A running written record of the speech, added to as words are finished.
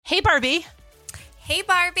Hey, Barbie. Hey,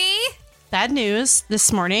 Barbie. Bad news.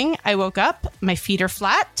 This morning, I woke up, my feet are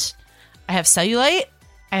flat, I have cellulite,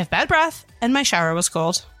 I have bad breath, and my shower was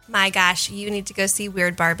cold. My gosh, you need to go see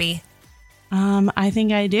Weird Barbie. I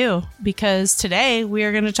think I do, because today we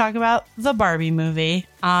are going to talk about the Barbie movie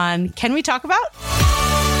on Can We Talk About?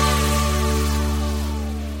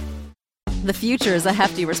 The future is a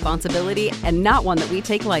hefty responsibility and not one that we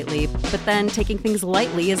take lightly. But then taking things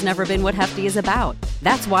lightly has never been what Hefty is about.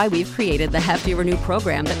 That's why we've created the Hefty Renew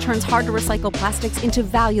program that turns hard-to-recycle plastics into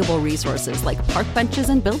valuable resources like park benches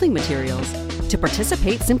and building materials. To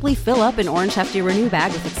participate, simply fill up an orange Hefty Renew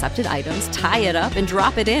bag with accepted items, tie it up, and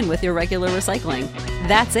drop it in with your regular recycling.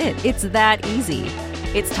 That's it. It's that easy.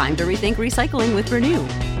 It's time to rethink recycling with Renew.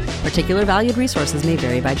 Particular valued resources may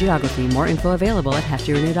vary by geography. More info available at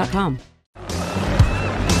heftyrenew.com.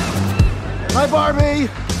 Hi, Barbie.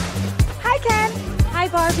 Hi, Ken. Hi,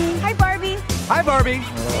 Barbie. Hi, Barbie. Hi, Barbie.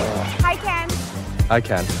 Hi, Ken. Hi,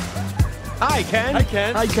 Ken. Hi, Ken. Hi,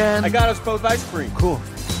 Ken. Hi, Ken. I got us both ice cream. Cool.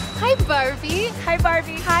 Hi, Barbie. Hi,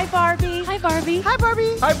 Barbie. Hi, Barbie. Hi, Barbie. Hi, Barbie.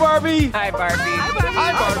 Hi, Barbie. Hi, Barbie. Hi, Barbie.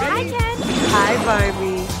 Hi, Barbie. Hi, Ken. Hi,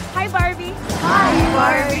 Barbie. Hi, Barbie. Hi,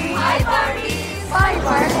 Barbie. Hi, Barbie. Hi,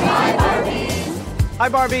 Barbie. Hi, Barbie. Hi,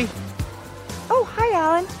 Barbie. Oh, hi,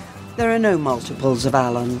 Alan. There are no multiples of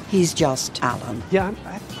Alan. He's just Alan. Yeah, I'm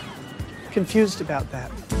confused about that.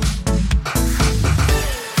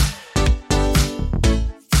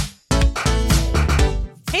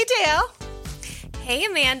 Hey, Dale. Hey,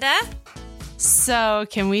 Amanda. So,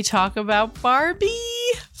 can we talk about Barbie?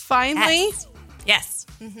 Finally? Yes.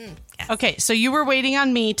 Mm-hmm. Yes. Okay, so you were waiting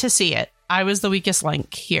on me to see it. I was the weakest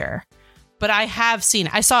link here. But I have seen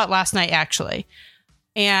it. I saw it last night, actually.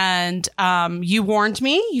 And you warned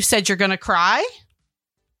me. You said you're going to cry.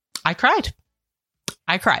 I cried.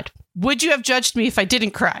 Would you have judged me if I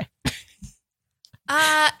didn't cry?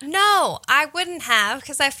 No, I wouldn't have,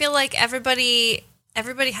 because I feel like everybody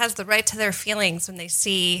has the right to their feelings when they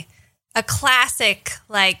see a classic,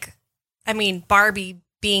 Barbie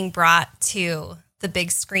being brought to the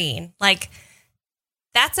big screen. Like,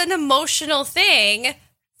 that's an emotional thing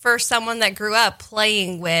for someone that grew up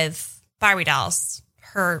playing with Barbie dolls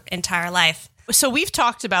her entire life. So we've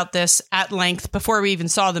talked about this at length before we even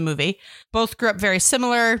saw the movie. Both grew up very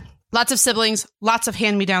similar. Lots of siblings, lots of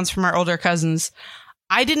hand-me-downs from our older cousins.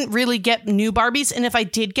 I didn't really get new Barbies. And if I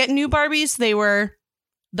did get new Barbies, they were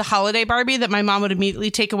the holiday Barbie that my mom would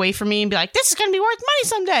immediately take away from me and be like, this is going to be worth money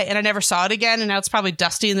someday. And I never saw it again. And now it's probably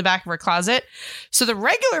dusty in the back of her closet. So the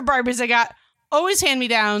regular Barbies I got, always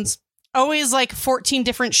hand-me-downs, always like 14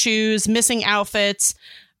 different shoes, missing outfits.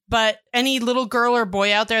 But any little girl or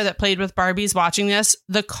boy out there that played with Barbies watching this,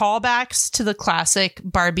 the callbacks to the classic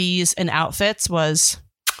Barbies and outfits was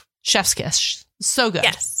chef's kiss. So good.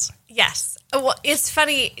 Yes. Well, it's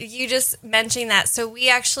funny you just mentioning that. So we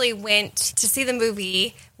actually went to see the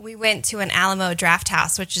movie. We went to an Alamo Draft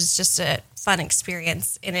House, which is just a fun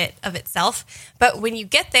experience in it of itself. But when you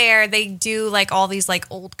get there, they do like all these like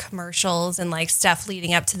old commercials and like stuff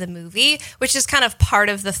leading up to the movie, which is kind of part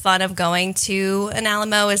of the fun of going to an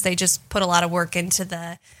Alamo, is they just put a lot of work into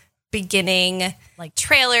the beginning, like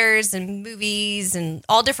trailers and movies and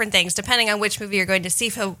all different things, depending on which movie you're going to see.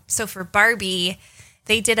 So for Barbie,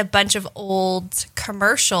 they did a bunch of old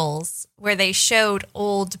commercials where they showed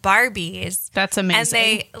old Barbies. That's amazing. And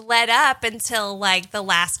they led up until like the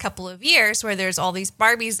last couple of years where there's all these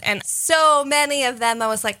Barbies, and so many of them I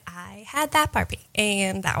was like, I had that Barbie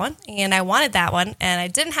and that one, and I wanted that one, and I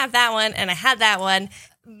didn't have that one, and I had that one.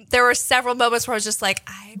 There were several moments where I was just like,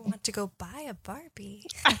 I want to go buy a Barbie.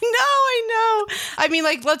 I know. I mean,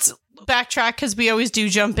 like, let's backtrack because we always do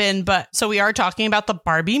jump in. But so we are talking about the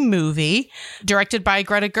Barbie movie, directed by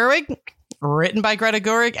Greta Gerwig, written by Greta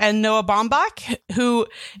Gerwig and Noah Baumbach, who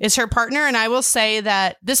is her partner. And I will say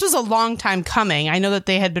that this was a long time coming. I know that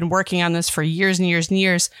they had been working on this for years and years and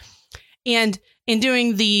years. And in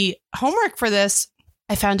doing the homework for this,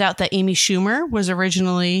 I found out that Amy Schumer was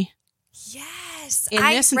originally in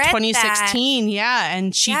this in 2016. That. Yeah.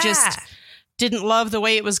 And she just didn't love the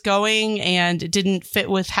way it was going, and it didn't fit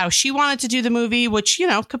with how she wanted to do the movie, which,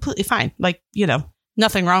 completely fine. Like,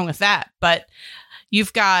 nothing wrong with that. But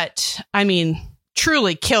you've got,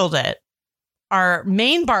 truly killed it. Our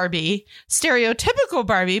main Barbie, stereotypical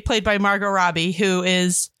Barbie, played by Margot Robbie, who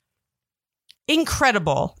is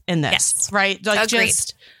incredible in this, right? Like, Agreed.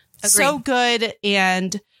 Just so good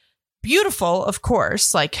and beautiful, of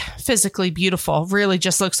course, like physically beautiful, really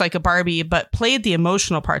just looks like a Barbie, but played the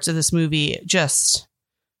emotional parts of this movie just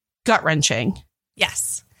gut-wrenching.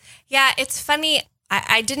 Yes. Yeah, it's funny.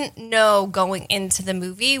 I didn't know going into the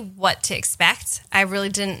movie what to expect. I really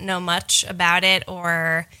didn't know much about it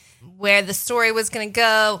or where the story was going to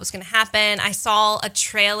go, what was going to happen. I saw a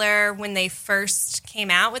trailer when they first came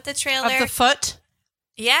out with the trailer. Of the foot?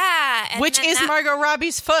 Yeah. And which is Margot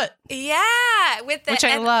Robbie's foot. Yeah. Which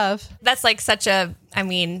I love. That's like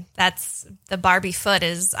that's the Barbie foot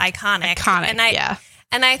is iconic.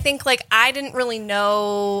 And I think like I didn't really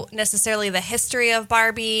know necessarily the history of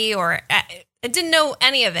Barbie or I didn't know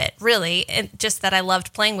any of it really. Just that I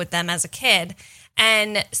loved playing with them as a kid.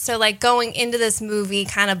 And so like going into this movie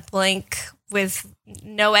kind of blank with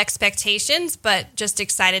no expectations, but just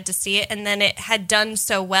excited to see it. And then it had done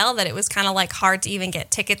so well that it was kind of like hard to even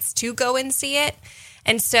get tickets to go and see it.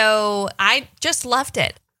 And so I just loved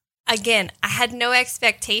it. Again, I had no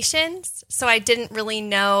expectations, so I didn't really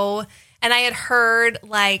know. And I had heard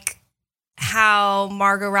like how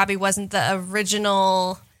Margot Robbie wasn't the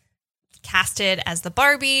original casted as the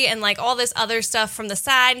Barbie and like all this other stuff from the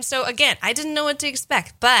side. And so again, I didn't know what to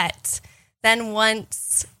expect. But then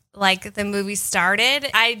once like the movie started,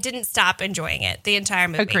 I didn't stop enjoying it the entire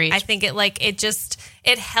movie. Agreed. I think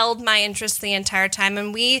it held my interest the entire time.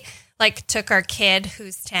 And we like took our kid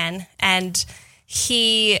who's 10 and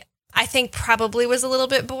he I think probably was a little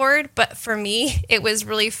bit bored, but for me, it was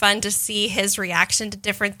really fun to see his reaction to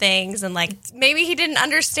different things. And like, maybe he didn't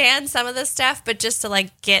understand some of the stuff, but just to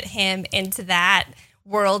like get him into that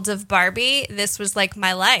world of Barbie, this was like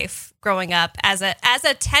my life growing up as a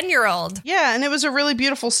 10-year-old. Yeah. And it was a really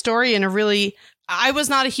beautiful story and I was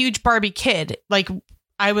not a huge Barbie kid. Like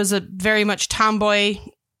I was a very much tomboy,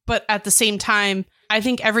 but at the same time, I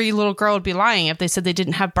think every little girl would be lying if they said they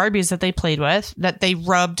didn't have Barbies that they played with, that they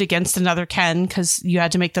rubbed against another Ken because you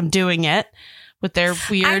had to make them doing it with their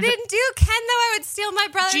weird... I didn't do Ken, though. I would steal my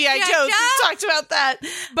brother's G.I. Joe. We talked about that.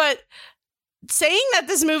 But saying that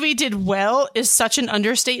this movie did well is such an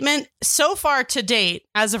understatement. So far to date,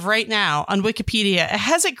 as of right now, on Wikipedia, it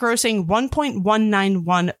has it grossing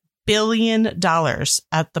 $1.191 billion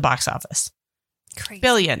at the box office. Crazy.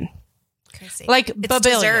 Billion. Crazy. Like, it's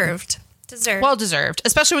deserved. Well deserved,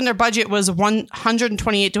 especially when their budget was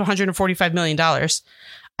 $128 to $145 million.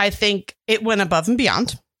 I think it went above and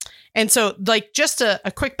beyond. And so, like, just a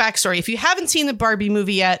quick backstory. If you haven't seen the Barbie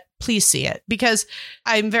movie yet, please see it, because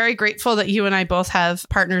I'm very grateful that you and I both have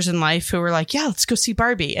partners in life who were like, yeah, let's go see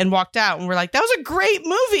Barbie, and walked out and we're like, that was a great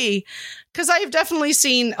movie. Because I've definitely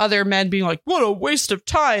seen other men being like, what a waste of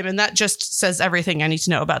time. And that just says everything I need to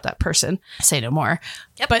know about that person. Say no more.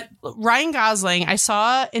 Yep. But Ryan Gosling, I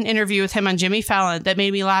saw an interview with him on Jimmy Fallon that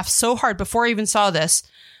made me laugh so hard before I even saw this.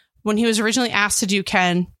 When he was originally asked to do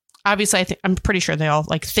Ken, obviously, I'm pretty sure they all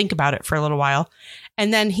like think about it for a little while.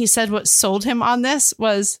 And then he said what sold him on this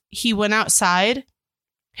was he went outside.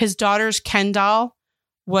 His daughter's Ken doll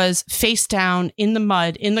was face down in the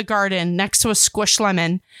mud in the garden next to a squish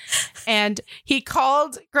lemon. And he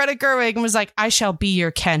called Greta Gerwig and was like, I shall be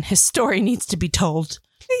your Ken. His story needs to be told.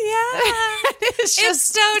 Yeah. It's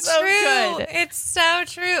so true. Good. It's so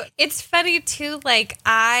true. It's funny too. Like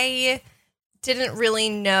I didn't really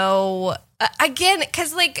know again,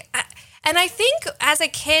 because like, and I think as a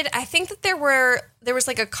kid, I think that there was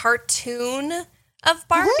like a cartoon of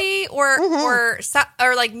Barbie or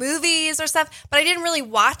like movies or stuff, but I didn't really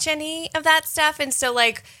watch any of that stuff. And so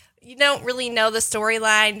like, you don't really know the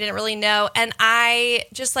storyline, didn't really know. And I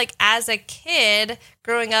just like as a kid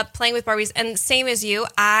growing up playing with Barbies, and same as you,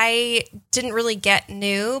 I didn't really get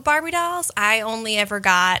new Barbie dolls. I only ever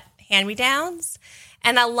got hand-me-downs.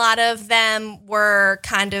 And a lot of them were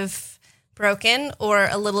kind of broken or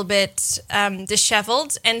a little bit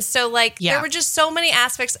disheveled. And so, like, there were just so many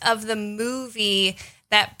aspects of the movie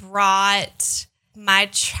that brought my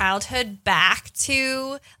childhood back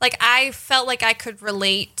to, like, I felt like I could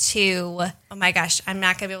relate to, oh my gosh, I'm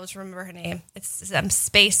not going to be able to remember her name. I'm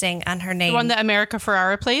spacing on her name. The one that America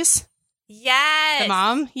Ferrera plays? Yes. The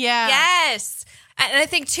mom? Yeah. Yes. And I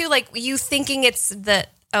think, too, like, you thinking it's the...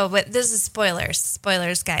 Oh, but this is spoilers.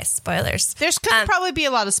 Spoilers, guys. Spoilers. There's going to probably be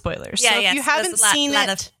a lot of spoilers. Yeah, so if you haven't seen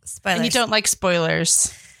it and you don't like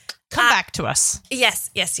spoilers, come back to us. Yes.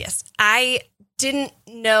 I didn't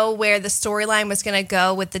know where the storyline was going to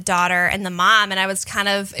go with the daughter and the mom. And I was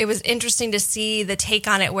it was interesting to see the take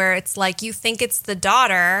on it where it's like you think it's the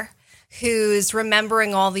daughter who's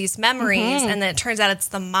remembering all these memories. And then it turns out it's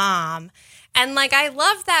the mom. And, like, I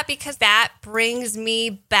love that because that brings me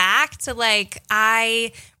back to, like,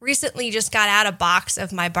 I recently just got out a box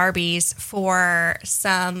of my Barbies for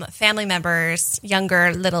some family members,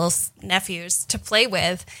 younger little nephews, to play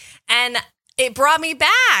with. And it brought me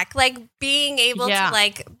back, like being able to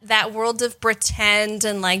like that world of pretend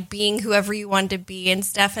and like being whoever you want to be and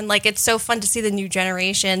stuff. And like, it's so fun to see the new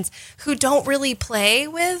generations who don't really play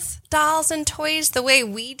with dolls and toys the way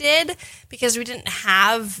we did, because we didn't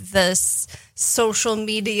have this social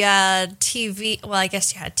media TV. Well, I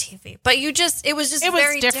guess you had TV, but it was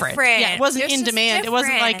very different. Yeah, it wasn't in demand. It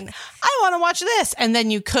wasn't like, I want to watch this. And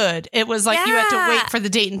then you could. It was like you had to wait for the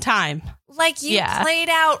date and time. Like you played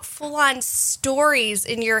out full-on stories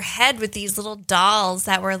in your head with these little dolls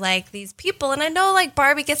that were like these people. And I know like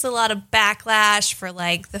Barbie gets a lot of backlash for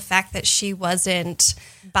like the fact that she wasn't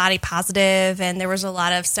body positive, and there was a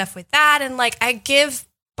lot of stuff with that. And like I give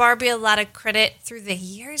Barbie a lot of credit through the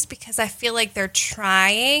years because I feel like they're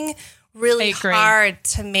trying really hard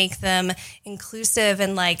to make them inclusive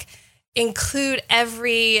and like include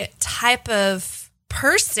every type of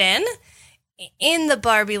person in the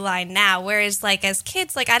Barbie line now. Whereas like as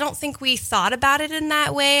kids, like I don't think we thought about it in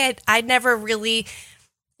that way. I never really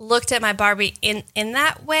looked at my Barbie in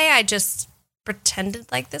that way. I just pretended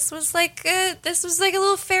like this was like a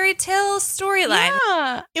little fairy tale storyline.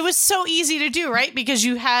 Yeah, it was so easy to do, right? Because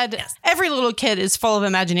you had every little kid is full of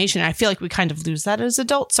imagination. I feel like we kind of lose that as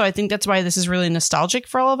adults. So I think that's why this is really nostalgic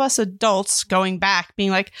for all of us adults, going back,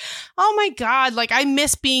 being like, oh my God, like I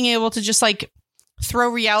miss being able to just like throw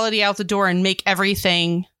reality out the door and make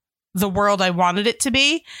everything the world I wanted it to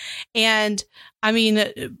be. And I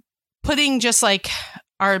mean, putting just like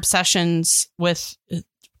our obsessions with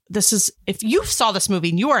this is, if you saw this movie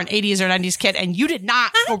and you are an 80s or 90s kid and you did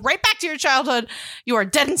not go right back to your childhood, you are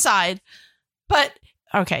dead inside. But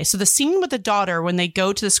okay, so the scene with the daughter when they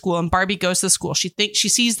go to the school and Barbie goes to the school, she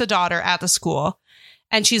sees the daughter at the school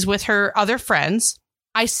and she's with her other friends.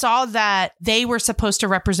 I saw that they were supposed to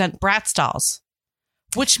represent Bratz dolls,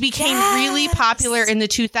 which became really popular in the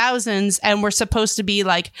 2000s, and we're supposed to be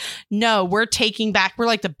like, no, we're taking back, we're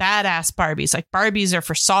like the badass Barbies. Like Barbies are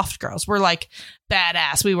for soft girls. We're like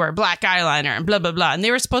badass. We wear black eyeliner and blah, blah, blah. And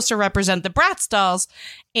they were supposed to represent the Bratz dolls.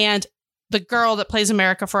 And the girl that plays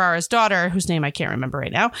America Ferrera's daughter, whose name I can't remember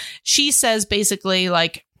right now, she says basically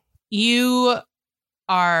like, you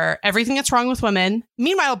are everything that's wrong with women.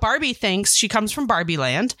 Meanwhile, Barbie thinks she comes from Barbie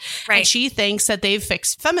land. Right. And she thinks that they've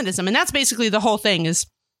fixed feminism. And that's basically the whole thing is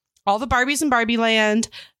all the Barbies in Barbie land.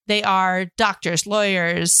 They are doctors,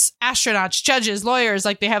 lawyers, astronauts, judges, lawyers.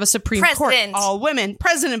 Like they have a Supreme Court, all women.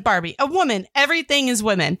 President Barbie, a woman. Everything is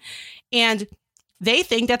women. And they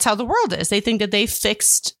think that's how the world is. They think that they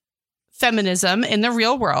fixed feminism in the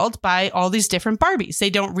real world by all these different Barbies. They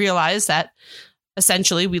don't realize that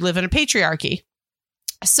essentially we live in a patriarchy.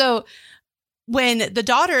 So when the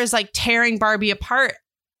daughter is like tearing Barbie apart,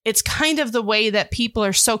 it's kind of the way that people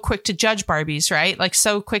are so quick to judge Barbies, right? Like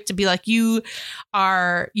so quick to be like, you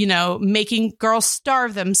are, you know, making girls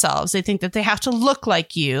starve themselves. They think that they have to look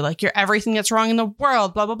like you're everything that's wrong in the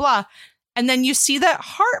world, blah, blah, blah. And then you see that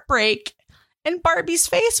heartbreak in Barbie's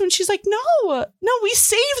face when she's like, no, we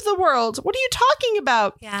saved the world. What are you talking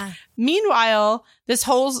about? Yeah. Meanwhile, this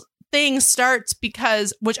whole thing starts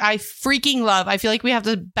because, which I freaking love. I feel like we have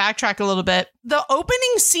to backtrack a little bit. The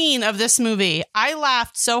opening scene of this movie, I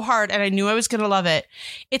laughed so hard and I knew I was going to love it.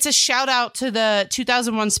 It's a shout out to the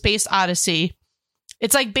 2001 Space Odyssey.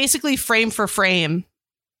 It's like basically frame for frame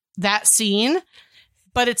that scene,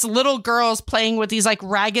 but it's little girls playing with these like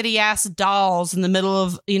raggedy ass dolls in the middle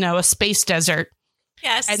of, you know, a space desert.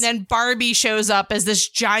 Yes. And then Barbie shows up as this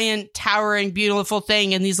giant, towering, beautiful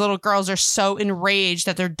thing. And these little girls are so enraged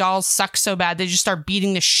that their dolls suck so bad. They just start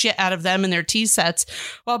beating the shit out of them in their tea sets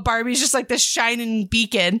while Barbie's just like this shining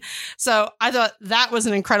beacon. So I thought that was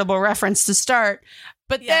an incredible reference to start.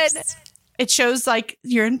 But then it shows like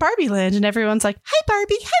you're in Barbie land and everyone's like, hi,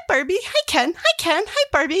 Barbie. Hi, Barbie. Hi, Ken. Hi, Ken. Hi,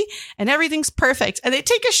 Barbie. And everything's perfect. And they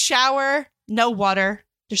take a shower. No water.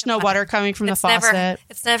 There's no water coming from the faucet.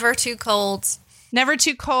 It's never too cold. Never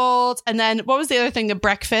too cold. And then what was the other thing? The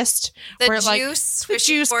breakfast. The juice. The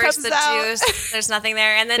juice comes out. Juice. There's nothing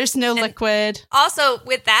there. And then there's no liquid. Also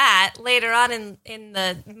with that, later on in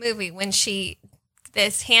the movie, when she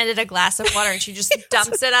is handed a glass of water and she just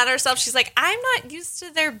dumps it on herself, she's like, I'm not used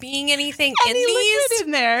to there being anything in these. Liquid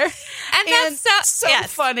in there. And that's so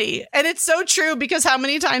funny. And it's so true because how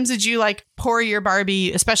many times did you like pour your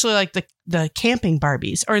Barbie, especially like the camping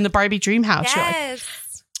Barbies or in the Barbie dream house? Yes. You're like,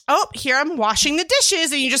 oh, here I'm washing the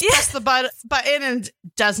dishes, and you just press the button and it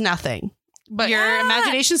does nothing. But your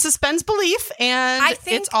imagination suspends belief, and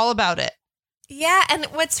it's all about it. Yeah, and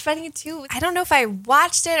what's funny too, I don't know if I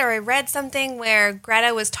watched it or I read something where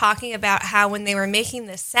Greta was talking about how when they were making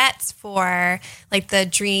the sets for like the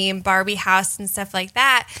dream Barbie house and stuff like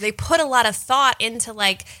that, they put a lot of thought into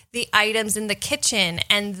like the items in the kitchen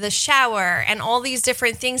and the shower and all these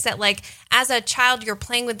different things that like as a child you're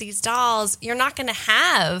playing with these dolls, you're not going to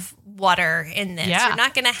have water in this. Yeah. You're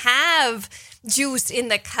not going to have juice in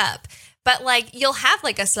the cup. But, like, you'll have,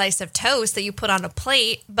 like, a slice of toast that you put on a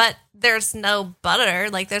plate, but there's no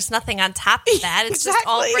butter. Like, there's nothing on top of that. It's just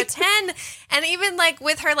all pretend. And even, like,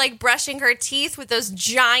 with her, like, brushing her teeth with those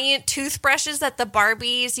giant toothbrushes that the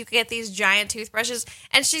Barbies, you can get these giant toothbrushes.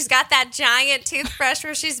 And she's got that giant toothbrush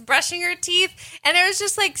where she's brushing her teeth. And there was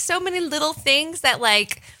just, like, so many little things that,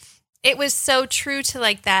 like, it was so true to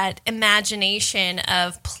like that imagination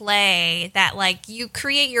of play that like you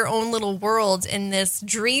create your own little worlds in this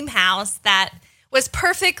dream house that was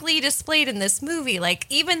perfectly displayed in this movie. Like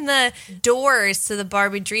even the doors to the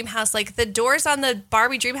Barbie dream house, like the doors on the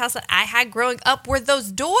Barbie dream house that I had growing up were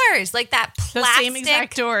those doors, like that plastic, the same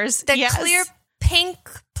exact doors, the clear pink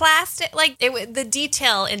plastic. Like the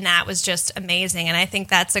detail in that was just amazing, and I think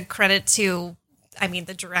that's a credit to. I mean,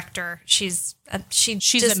 the director, she's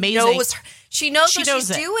just amazing. She knows what she's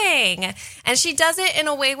doing. And she does it in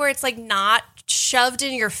a way where it's like not shoved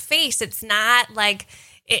in your face. It's not like,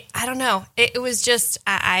 I don't know. It was just,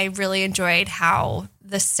 I really enjoyed how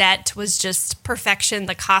the set was just perfection.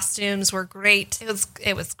 The costumes were great. It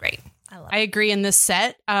was great. I agree. In this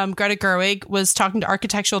set, Greta Gerwig was talking to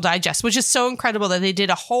Architectural Digest, which is so incredible that they did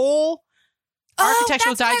a whole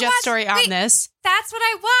Architectural Digest story on this. That's what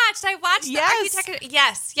I watched. I watched the architecture.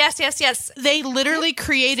 Yes. They literally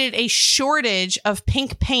created a shortage of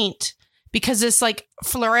pink paint because this like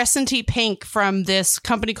fluorescent-y pink from this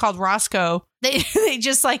company called Roscoe, they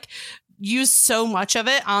just like used so much of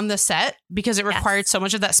it on the set because it required so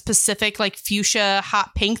much of that specific like fuchsia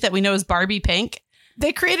hot pink that we know as Barbie pink.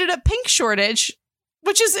 They created a pink shortage,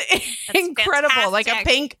 which is incredible, fantastic. Like a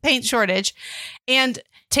pink paint shortage. And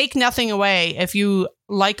take nothing away if you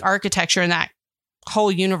like architecture in that whole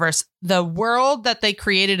universe. The world that they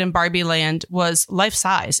created in Barbie Land was life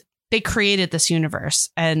size. They created this universe.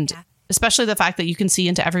 And especially the fact that you can see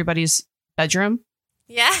into everybody's bedroom.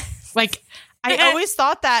 Yeah. Like, I always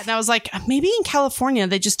thought that. And I was like, maybe in California,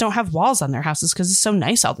 they just don't have walls on their houses because it's so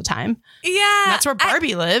nice all the time. Yeah. And that's where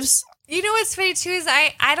Barbie lives. You know what's funny too is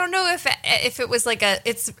I don't know if it was like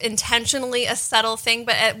it's intentionally a subtle thing,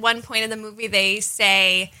 but at one point in the movie they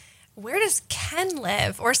say, "Where does Ken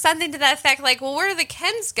live?" or something to that effect. Like, well, where do the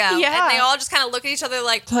Kens go? Yeah. And they all just kind of look at each other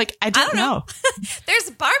like I don't know. There's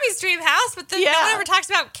Barbie's dream house, but then no one ever talks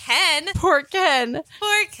about Ken. Poor Ken.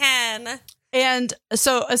 Poor Ken. And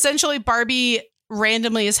so essentially Barbie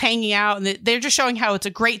randomly is hanging out and they're just showing how it's a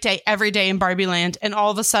great day every day in Barbie Land. And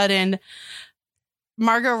all of a sudden,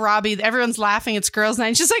 Margot Robbie, everyone's laughing. It's girls' night.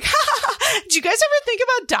 And she's like, "Do you guys ever think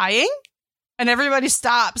about dying?" And everybody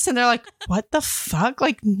stops and they're like, "What the fuck?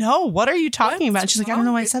 Like, no, what are you talking about?" And she's like, "I don't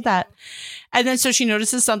know why I said that." And then so she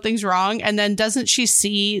notices something's wrong. And then doesn't she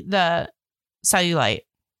see the cellulite?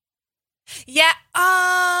 Yeah.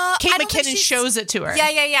 Kate McKinnon shows it to her. Yeah.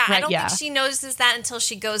 Right, I don't think she notices that until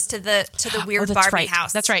she goes to the weird Barbie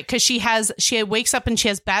house. That's right. Because she wakes up and she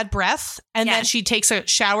has bad breath, and then she takes a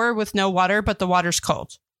shower with no water, but the water's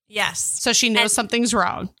cold. Yes. So she knows something's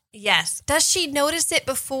wrong. Yes. Does she notice it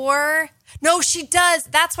before? No, she does.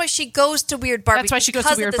 That's why she goes to Weird Barbie. That's why she goes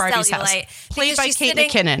to Weird Barbie's house. Played by Kate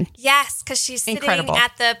McKinnon. Yes, because she's sitting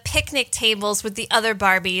at the picnic tables with the other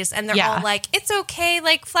Barbies, and they're all like, "It's okay,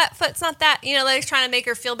 like Flatfoot's not that," like trying to make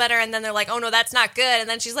her feel better, and then they're like, "Oh no, that's not good," and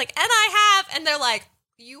then she's like, "And I have," and they're like,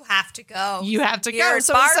 "You have to go. You have to You're go."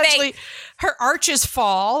 So Barbie. Essentially, her arches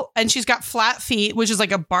fall, and she's got flat feet, which is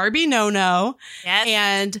like a Barbie no-no. Yes.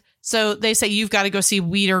 And so they say, "You've got to go see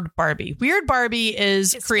Weird Barbie." Weird Barbie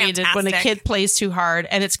is created when a kid plays too hard,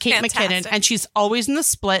 and it's Kate McKinnon, and she's always in the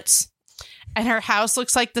splits. And her house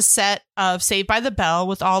looks like the set of Saved by the Bell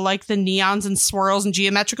with all like the neons and swirls and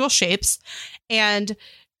geometrical shapes. And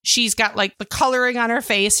she's got like the coloring on her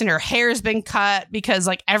face, and her hair's been cut because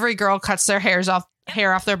like every girl cuts their hair off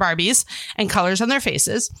their Barbies and colors on their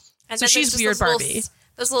faces. And so she's Weird Barbie.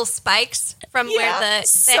 Those little spikes from where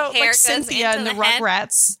the hair like goes Cynthia into and the head.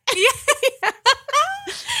 Rugrats.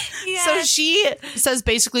 Yes. So she says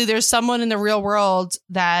basically there's someone in the real world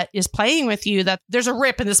that is playing with you, that there's a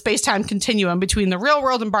rip in the space-time continuum between the real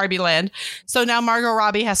world and Barbie Land. So now Margot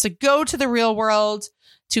Robbie has to go to the real world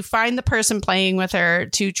to find the person playing with her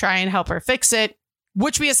to try and help her fix it,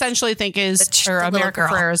 which we essentially think is America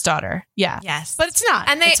Ferrera's daughter. Yeah. Yes. But it's not.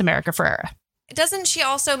 It's America Ferrera. doesn't she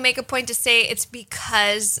also make a point to say it's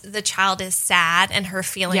because the child is sad and her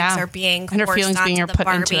feelings are being forced onto the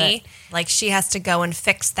Barbie? Like she has to go and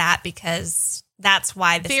fix that because that's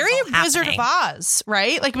why this is all happening. Wizard of Oz,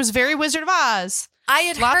 right? Like it was very Wizard of Oz. I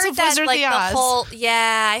had Lots heard of that Wizard like of the Oz. whole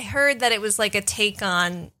I heard that it was like a take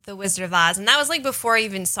on the Wizard of Oz, and that was like before I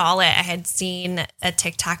even saw it. I had seen a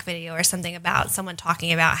TikTok video or something about someone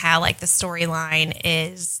talking about how like the storyline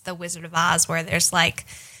is the Wizard of Oz, where there's like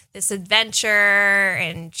this adventure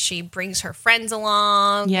and she brings her friends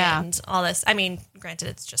along and all this. I mean, granted,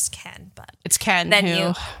 it's just Ken, but it's Ken. Then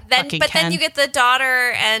then you get the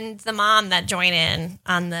daughter and the mom that join in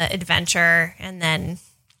on the adventure, and then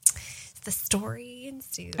the story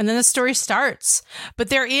ensues. And then the story starts. But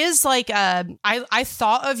there is like I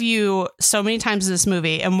thought of you so many times in this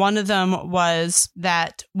movie, and one of them was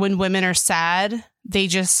that when women are sad, they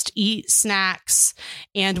just eat snacks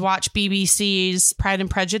and watch BBC's Pride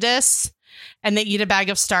and Prejudice, and they eat a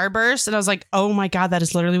bag of Starburst. And I was like, oh my God, that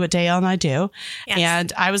is literally what Dale and I do. Yes.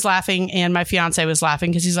 And I was laughing, and my fiance was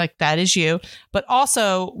laughing because he's like, that is you. But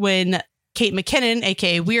also when Kate McKinnon,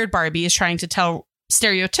 aka Weird Barbie, is trying to tell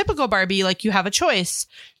stereotypical Barbie, like, you have a choice.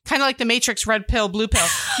 Kind of like the Matrix, red pill, blue pill.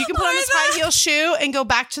 You can put on this high heel shoe and go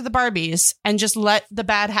back to the Barbies and just let the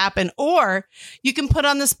bad happen. Or you can put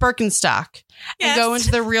on this Birkenstock and go into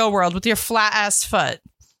the real world with your flat ass foot.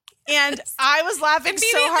 And I was laughing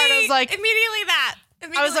so hard. I was like, immediately that.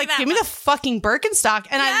 I was like, give me the fucking Birkenstock.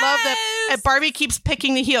 And I love that Barbie keeps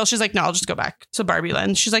picking the heel. She's like, no, I'll just go back to Barbie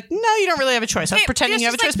Land. She's like, no, you don't really have a choice. I was pretending you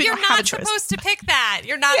have a choice, but you don't have a choice. You're not supposed to pick that.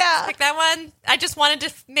 You're not supposed to pick that one. I just wanted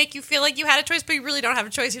to make you feel like you had a choice, but you really don't have a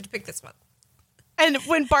choice. You have to pick this one. And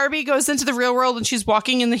when Barbie goes into the real world and she's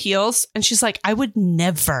walking in the heels, and she's like, I would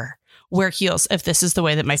never wear heels if this is the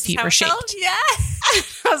way that my feet were shaped. Yeah.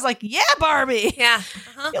 I was like, yeah, Barbie. Yeah.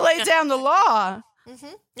 You laid down the law.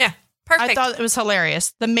 Mm-hmm. Yeah. Perfect. I thought it was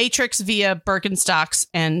hilarious. The Matrix via Birkenstocks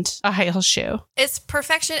and a high heel shoe. It's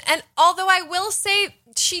perfection. And although I will say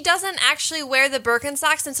she doesn't actually wear the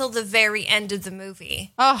Birkenstocks until the very end of the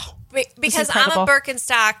movie. Oh, because I'm a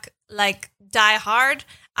Birkenstock, like, die hard.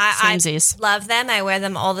 I love them. I wear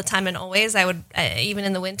them all the time and always. I would, even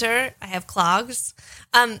in the winter, I have clogs.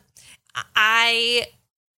 I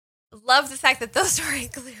love the fact that those were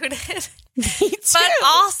included. Me too. But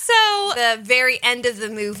also the very end of the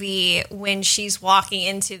movie when she's walking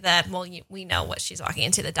into we know what she's walking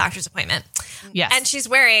into, the doctor's appointment. Yes. And she's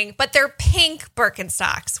wearing, but they're pink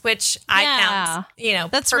Birkenstocks, which I found,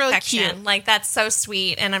 that's perfection. really cute. Like, that's so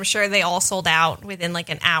sweet. And I'm sure they all sold out within like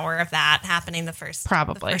an hour of that happening the first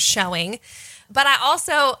showing. But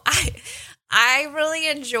I really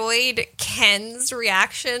enjoyed Ken's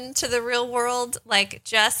reaction to the real world, like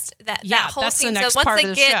just that whole that's scene. the next so once part they of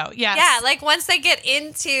the get, show. Yes. Yeah, like once they get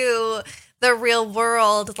into the real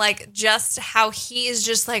world, like just how he is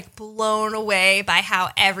just like blown away by how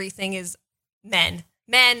everything is men,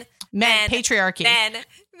 patriarchy, men,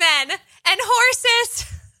 and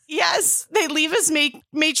horses. Yes, they leave his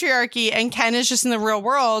matriarchy, and Ken is just in the real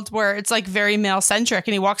world where it's like very male centric,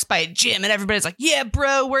 and he walks by a gym and everybody's like, yeah,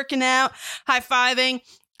 bro, working out, high-fiving.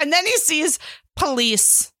 And then he sees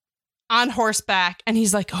police on horseback, and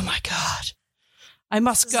he's like, oh my God, I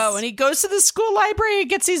must go. And he goes to the school library and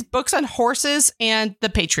gets these books on horses and the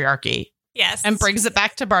patriarchy. Yes. And brings it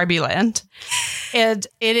back to Barbie Land. And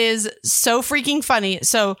it is so freaking funny.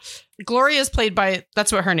 So Gloria is played by,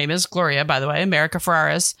 that's what her name is, Gloria, by the way, America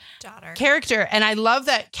Ferrera's daughter character. And I love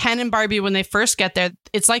that Ken and Barbie, when they first get there,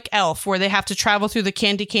 it's like Elf, where they have to travel through the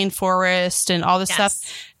candy cane forest and all this stuff.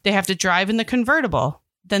 They have to drive in the convertible.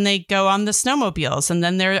 Then they go on the snowmobiles, and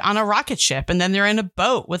then they're on a rocket ship, and then they're in a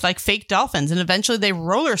boat with like fake dolphins. And eventually they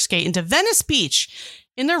roller skate into Venice Beach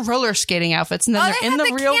in their roller skating outfits, and then they're in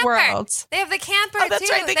the real world. They have the camper too.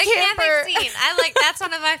 That's right, the camper scene. That's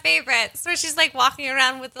one of my favorites. Where she's like walking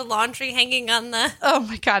around with the laundry hanging on the. Oh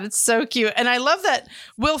my God, it's so cute, and I love that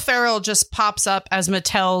Will Ferrell just pops up as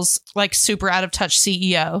Mattel's like super out of touch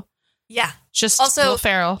CEO. Yeah, just also Will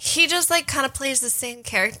Ferrell. He just like kind of plays the same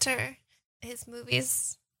character in his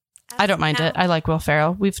movies. I don't mind it. I like Will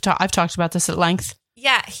Ferrell. I've talked about this at length.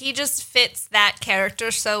 Yeah, he just fits that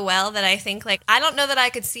character so well that I think, like, I don't know that I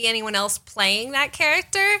could see anyone else playing that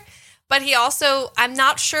character, but he also, I'm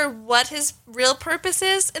not sure what his real purpose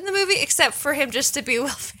is in the movie, except for him just to be Will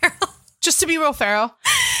Ferrell. Just to be Will Ferrell.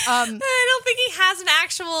 I don't think he has an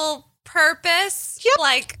actual purpose. Yep.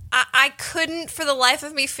 Like, I couldn't for the life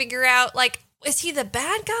of me figure out, like, is he the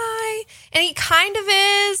bad guy? And he kind of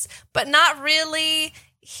is, but not really.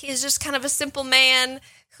 He's just kind of a simple man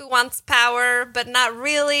who wants power, but not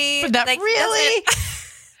really. But not like, really.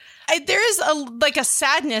 there is a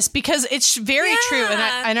sadness because it's very true.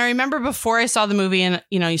 And I remember before I saw the movie, and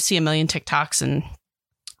you see a million TikToks and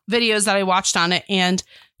videos that I watched on it, and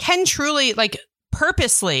Ken truly,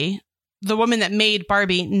 purposely, the woman that made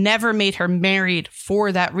Barbie never made her married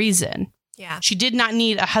for that reason. Yeah. She did not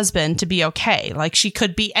need a husband to be okay. She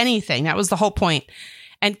could be anything. That was the whole point.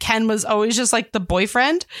 And Ken was always just the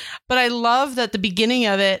boyfriend. But I love that the beginning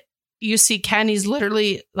of it, you see Ken, he's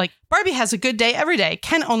literally Barbie has a good day every day.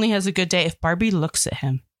 Ken only has a good day if Barbie looks at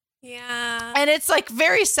him. Yeah. And it's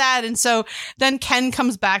very sad. And so then Ken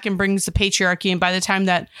comes back and brings the patriarchy. And by the time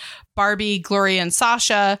that Barbie, Gloria, and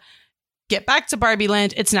Sasha get back to Barbie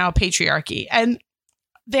Land, it's now a patriarchy. And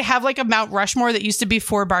they have a Mount Rushmore that used to be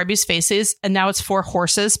 4 Barbie's faces. And now it's 4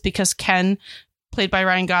 horses because Ken, played by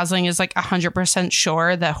Ryan Gosling, is 100%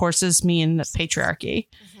 sure that horses mean patriarchy.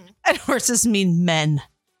 Mm-hmm. And horses mean men.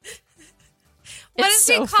 What It's does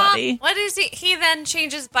he so call? funny. What is he? He then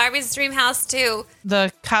changes Barbie's dream house to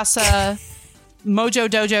The Casa Mojo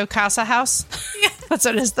Dojo Casa House. Yeah. That's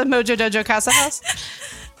what it is. The Mojo Dojo Casa House.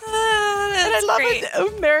 And I love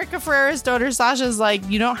it. America Ferrera's daughter Sasha's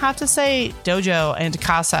you don't have to say dojo and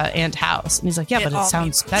casa and house. And he's like, yeah, but it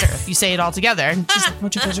sounds better if you say it all together. And she's like,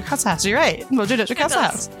 Mojo Dojo Casa House. You're right. Mojo Dojo Casa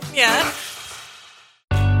House. Yeah.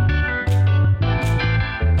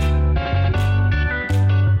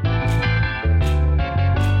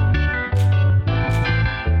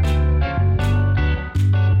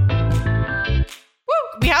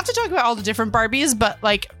 We have to talk about all the different Barbies, but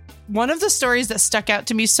one of the stories that stuck out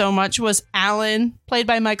to me so much was Alan, played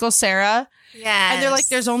by Michael Cera. Yeah. And they're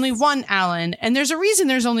there's only one Alan. And there's a reason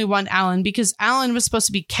there's only one Alan, because Alan was supposed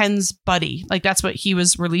to be Ken's buddy. That's what he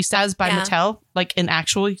was released as by Mattel, in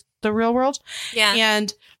actually the real world. Yeah.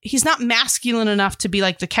 And he's not masculine enough to be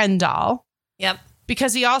the Ken doll. Yep.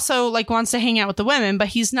 Because he also wants to hang out with the women, but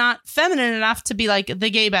he's not feminine enough to be the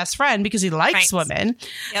gay best friend because he likes women.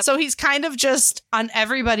 Yep. So he's kind of just on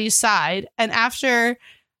everybody's side. And after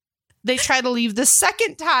they try to leave the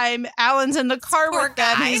second time, Alan's in the car with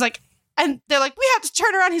them. And he's and they're we have to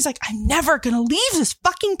turn around. He's I'm never going to leave this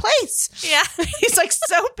fucking place. Yeah. He's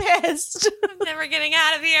so pissed. I'm never getting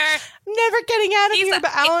out of here. Never getting out of here.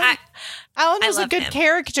 But Alan was a good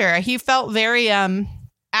character. He felt very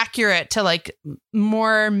accurate to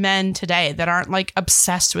more men today that aren't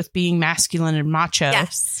obsessed with being masculine and macho.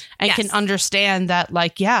 Yes. And can understand that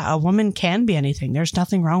a woman can be anything. There's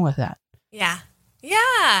nothing wrong with that. Yeah.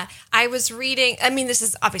 Yeah. I was reading, this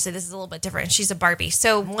is a little bit different. She's a Barbie.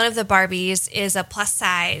 So one of the Barbies is a plus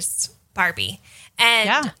size Barbie.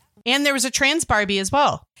 And And there was a trans Barbie as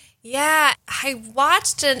well. Yeah, I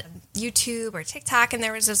watched a YouTube or TikTok, and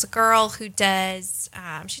there was this girl who does,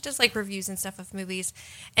 she does reviews and stuff of movies,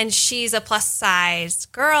 and she's a plus size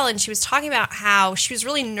girl, and she was talking about how she was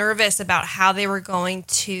really nervous about how they were going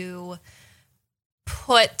to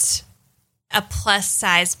put a plus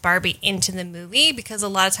size Barbie into the movie, because a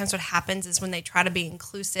lot of times what happens is when they try to be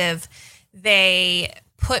inclusive, they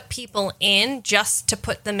put people in just to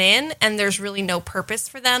put them in, and there's really no purpose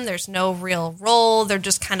for them. There's no real role. They're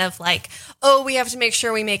just kind of we have to make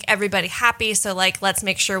sure we make everybody happy, so let's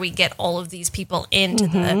make sure we get all of these people into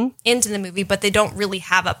the movie, but they don't really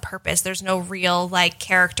have a purpose. There's no real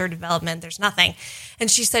character development. There's nothing.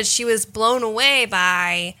 And she said she was blown away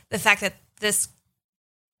by the fact that this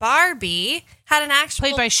Barbie had an actual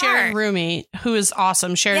played by Sharon Rooney, who is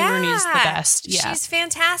awesome. Sharon Rooney's the best. Yeah, she's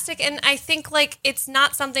fantastic, and I think it's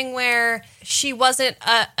not something where she wasn't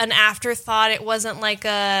an afterthought. It wasn't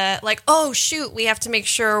oh shoot, we have to make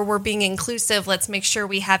sure we're being inclusive. Let's make sure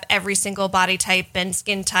we have every single body type and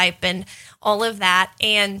skin type and all of that.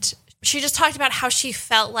 And she just talked about how she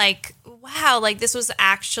felt wow, this was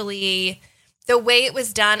actually the way it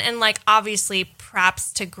was done. And obviously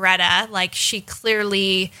props to Greta. She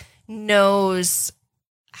clearly knows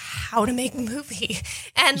how to make a movie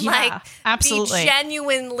and absolutely be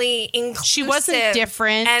genuinely inclusive. She wasn't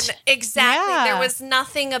different. And exactly. There was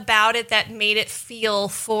nothing about it that made it feel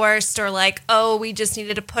forced or we just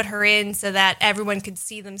needed to put her in so that everyone could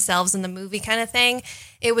see themselves in the movie kind of thing.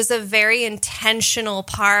 It was a very intentional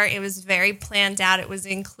part. It was very planned out. It was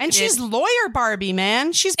included. And she's lawyer Barbie,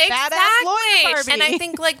 man. She's badass lawyer Barbie. And I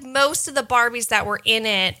think most of the Barbies that were in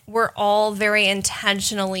it were all very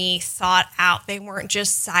intentionally thought out. They weren't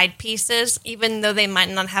just side pieces, even though they might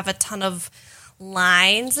not have a ton of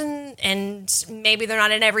lines and maybe they're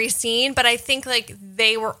not in every scene, but I think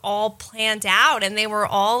they were all planned out and they were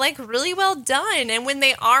all really well done. And when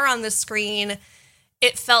they are on the screen,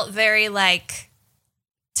 it felt very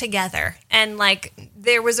together, and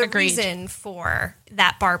there was a reason for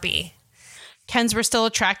that Barbie. Kens were still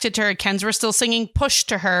attracted to her. Kens were still singing Push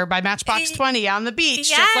to her by Matchbox 20 on the beach,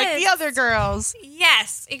 just like the other girls.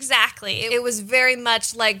 Yes, exactly. It was very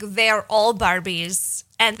much like they're all Barbies,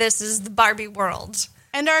 and this is the Barbie world.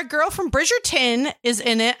 And our girl from Bridgerton is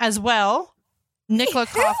in it as well. Nicola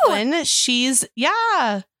Coughlan. She's,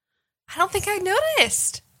 I don't think I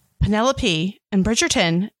noticed. Penelope in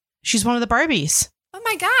Bridgerton. She's one of the Barbies. Oh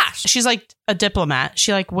my gosh. She's like a diplomat.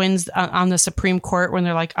 She like wins on the Supreme Court when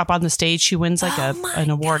they're like up on the stage. She wins like an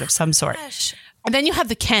award of some sort. And then you have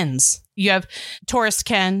the Kens. You have tourist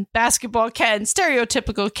Ken, basketball Ken,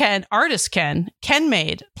 stereotypical Ken, artist Ken, Ken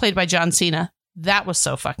Maid, played by John Cena. That was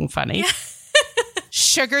so fucking funny. Yeah.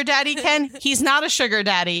 Sugar Daddy Ken. He's not a sugar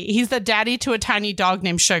daddy. He's the daddy to a tiny dog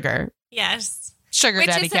named Sugar. Yes. Sugar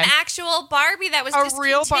Daddy Ken. Which is an actual Barbie that was a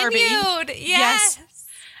real Barbie. Yes.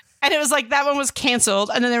 And it was like that one was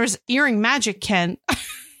canceled. And then there was Earring Magic Ken.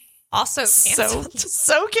 Also canceled.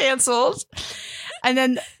 So canceled. And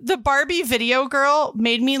then the Barbie video girl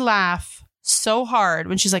made me laugh so hard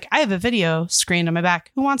when she's like, I have a video screen on my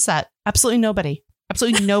back. Who wants that? Absolutely nobody.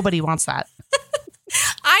 Absolutely nobody wants that.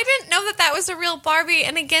 I didn't know that was a real Barbie.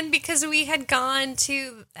 And again, because we had gone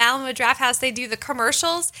to Alamo Draft House, they do the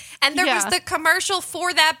commercials. And there was the commercial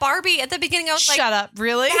for that Barbie at the beginning. I was like, shut up,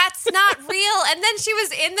 really? That's not real. And then she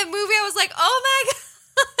was in the movie. I was like, oh my God.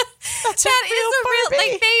 That's that is a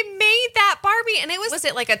real, like they made that Barbie. And was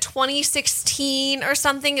it like a 2016 or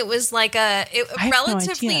something? It was like a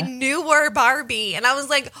relatively newer Barbie. And I was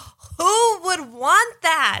like, who would want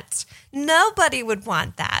that? Nobody would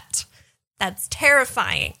want that. That's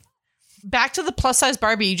terrifying. Back to the plus size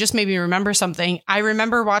Barbie, you just made me remember something. I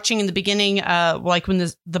remember watching in the beginning, like when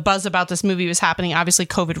the buzz about this movie was happening. Obviously,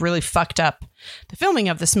 COVID really fucked up the filming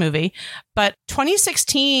of this movie. But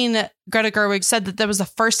 2016, Greta Gerwig said that was the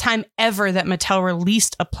first time ever that Mattel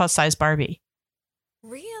released a plus size Barbie.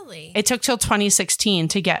 Really? It took till 2016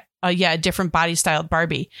 to get a different body styled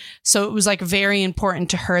Barbie. So it was like very important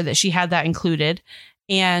to her that she had that included.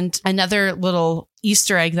 And another little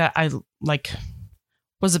Easter egg that I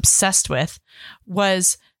was obsessed with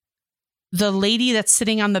was the lady that's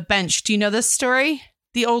sitting on the bench. Do you know this story?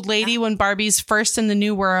 The old lady when Barbie's first in the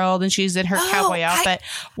new world and she's in her cowboy outfit,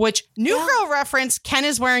 which New Girl reference, Ken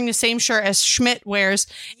is wearing the same shirt as Schmidt wears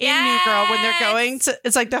in New Girl when they're going to,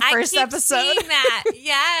 it's like the first episode. Seeing that.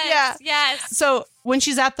 Yes. Yes. So when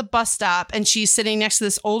she's at the bus stop and she's sitting next to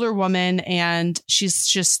this older woman and she's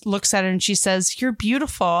just looks at her and she says, "You're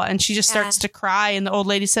beautiful." And she just starts to cry. And the old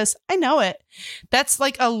lady says, "I know it." That's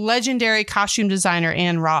like a legendary costume designer,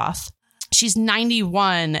 Ann Roth. She's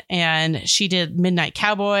 91 and she did Midnight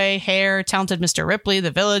Cowboy, Hair, Talented Mr. Ripley, The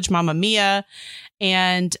Village, Mamma Mia.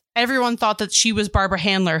 And everyone thought that she was Barbara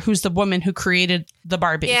Handler, who's the woman who created the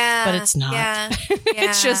Barbie. Yeah, but it's not. Yeah,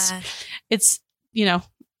 it's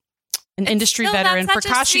an industry veteran for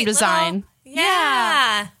costume design.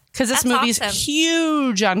 Because this movie's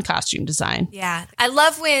huge on costume design. Yeah. I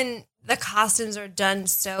love when the costumes are done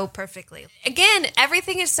so perfectly. Again,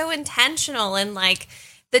 everything is so intentional and like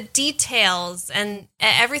the details and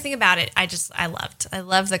everything about it, I loved. I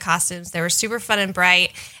loved the costumes. They were super fun and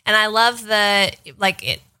bright. And I love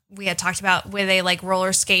we had talked about where they like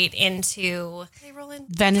roller skate into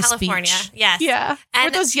Venice California. Beach. Yes. Yeah.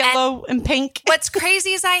 And those yellow and pink. What's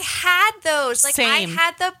crazy is I had those. Like Same. I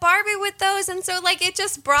had the Barbie with those. And so like it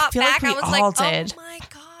just brought back. Like I was like, oh my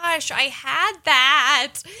gosh, I had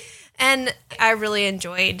that. And I really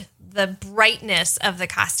enjoyed the brightness of the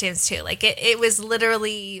costumes too. Like it was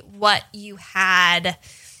literally what you had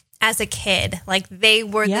as a kid. Like they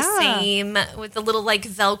were the same with the little like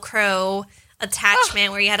Velcro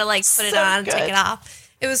attachment where you had to like put it on and take it off.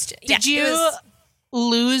 It was. Did you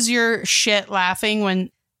lose your shit laughing when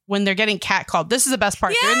they're getting catcalled? This is the best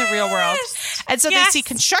part. They're in the real world. And so they see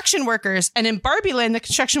construction workers, and in Barbie Land, the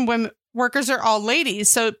construction workers are all ladies.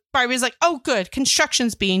 So Barbie's like, oh, good,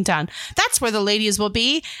 construction's being done. That's where the ladies will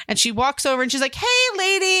be. And she walks over and she's like, hey,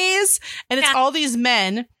 ladies. And it's all these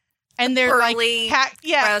men. And they're burly, like,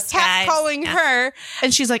 catcalling her.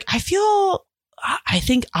 And she's like, I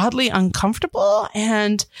think oddly uncomfortable.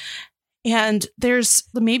 And there's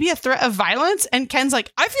maybe a threat of violence. And Ken's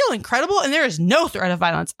like, I feel incredible. And there is no threat of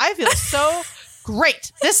violence. I feel so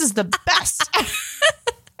great. This is the best.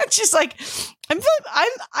 And she's like, I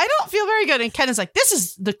don't feel very good. And Ken is like, this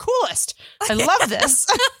is the coolest. I love this.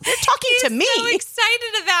 They're talking to me. He's so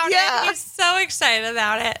excited about it. He's so excited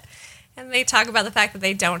about it. And they talk about the fact that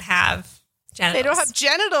they don't have genitals. They don't have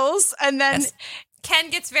genitals. And then Ken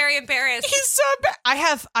gets very embarrassed. He's so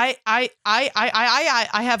embarrassed.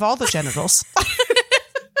 I have all the genitals.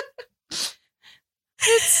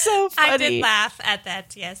 It's so funny. I did laugh at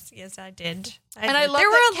that. Yes, I did. I love there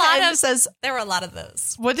were a lot of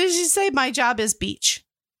those. What did she say? My job is beach.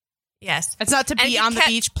 Yes. It's not to be on the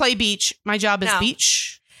beach, play beach. My job is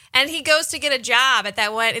beach. And he goes to get a job at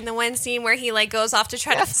in the one scene where he like goes off to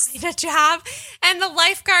try to find a job. And the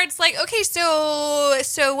lifeguard's like, okay, so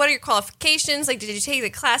what are your qualifications? Like, did you take the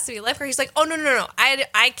class to be a lifeguard? He's like, oh, no.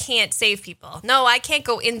 I can't save people. No, I can't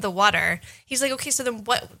go in the water. He's like, okay, so then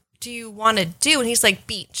what do you want to do? And he's like,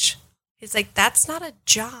 beach. He's like, that's not a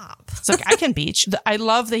job. It's like, I can beach. I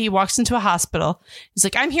love that he walks into a hospital. He's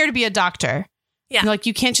like, I'm here to be a doctor. Yeah. And like,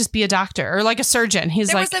 you can't just be a doctor or like a surgeon.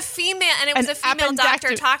 There was a female, and it was a female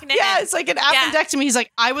doctor talking to him. Yeah, it's like an appendectomy. Yeah. He's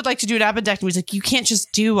like, I would like to do an appendectomy. He's like, you can't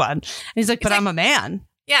just do one. And he's like, but I'm a man.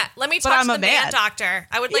 Yeah, let me talk to the man doctor.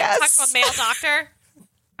 I would like to talk to a male doctor.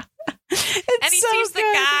 And he sees the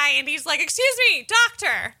guy, and he's like, excuse me,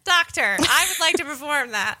 doctor, I would like to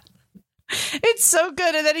perform that. It's so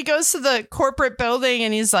good. And then he goes to the corporate building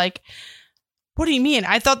and he's like, what do you mean?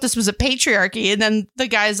 I thought this was a patriarchy. And then the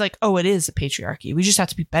guy's like, oh, it is a patriarchy. We just have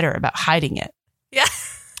to be better about hiding it. Yeah.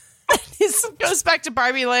 He goes back to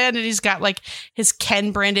Barbie Land and he's got like his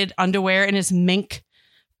Ken branded underwear and his mink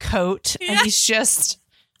coat. Yeah. And he's just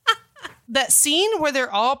that scene where they're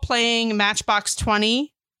all playing Matchbox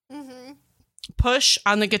 20 Push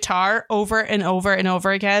on the guitar over and over and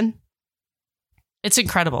over again. It's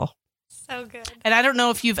incredible. So good. And I don't know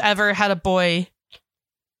if you've ever had a boy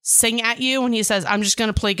sing at you when he says, I'm just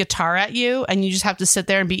going to play guitar at you, and you just have to sit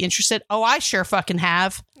there and be interested. Oh, I sure fucking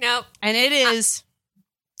have. Nope. And it is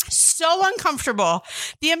so uncomfortable.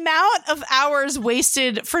 The amount of hours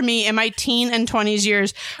wasted for me in my teen and 20s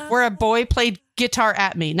years where a boy played guitar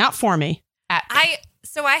at me, not for me, at me.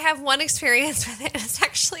 So I have one experience with it. It's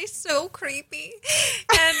actually so creepy.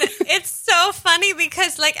 And it's so funny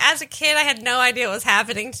because, like, as a kid, I had no idea what was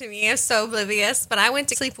happening to me. I was so oblivious. But I went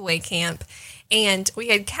to sleepaway camp, and we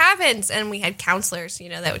had cabins, and we had counselors,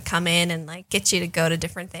 that would come in and, like, get you to go to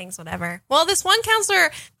different things, whatever. Well, this one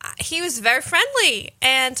counselor, he was very friendly,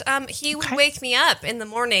 and he would wake me up in the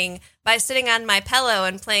morning by sitting on my pillow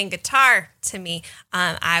and playing guitar to me.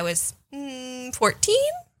 I was 14.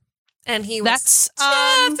 And he was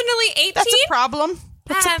definitely 18. That's a problem.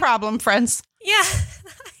 That's a problem, friends. Yeah.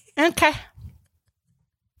 Okay.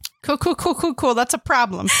 Cool. That's a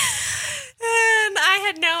problem. And I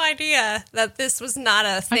had no idea that this was not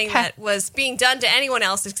a thing that was being done to anyone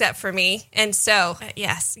else except for me. And so,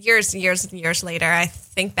 yes, years and years later, I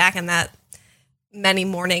think back on that many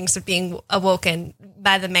mornings of being awoken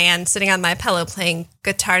by the man sitting on my pillow playing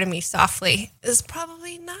guitar to me softly is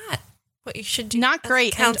probably not what you should do. Not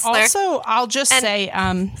great. And also, I'll just say,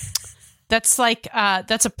 that's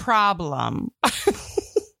a problem. This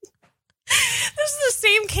is the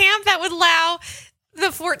same camp that would allow the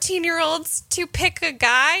 14-year-olds to pick a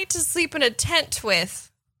guy to sleep in a tent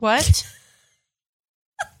with. What?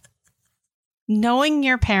 Knowing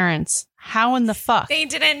your parents, how in the fuck? They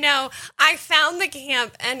didn't know. I found the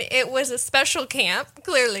camp, and it was a special camp,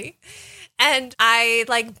 clearly. And I,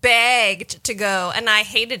 begged to go, and I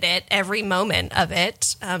hated it every moment of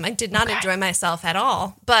it. I did not enjoy myself at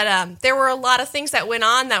all. But there were a lot of things that went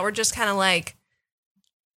on that were just kind of like,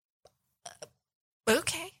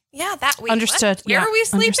 okay, yeah, that we understood. What? Where are we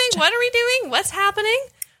sleeping? Understood. What are we doing? What's happening?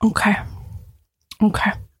 Okay.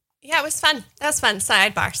 Yeah, it was fun. That was fun.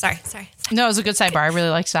 Sidebar. Sorry. No, it was a good sidebar. I really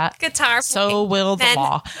liked that. Guitar. So will the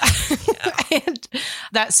law. And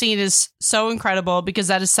that scene is so incredible because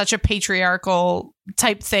that is such a patriarchal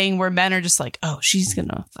type thing where men are just like, oh, she's going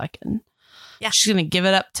to she's going to give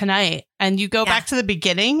it up tonight. And you go back to the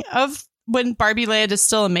beginning of when Barbie Land is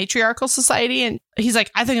still a matriarchal society. And he's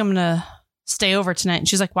like, I think I'm going to stay over tonight. And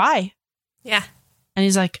she's like, why? Yeah. And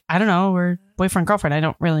he's like, I don't know. We're boyfriend, girlfriend. I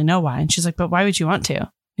don't really know why. And she's like, but why would you want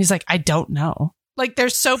to? He's like, I don't know. Like, they're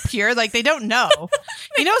so pure. Like, they don't know.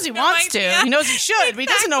 He knows he wants to. He knows he should, but he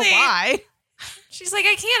doesn't know why. She's like,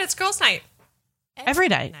 I can't. It's girls' night. Every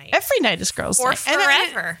night. Every night is girls' night.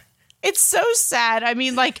 Forever. It's so sad. I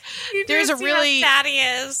mean, like, there's a really... how sad he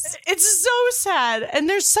is. It's so sad. And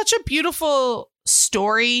there's such a beautiful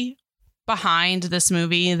story behind this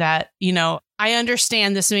movie that, I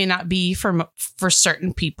understand this may not be for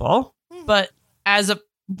certain people, but as a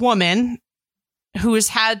woman who has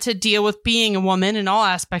had to deal with being a woman and all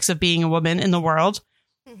aspects of being a woman in the world,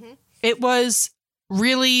 it was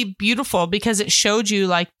really beautiful because it showed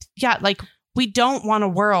you we don't want a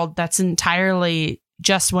world that's entirely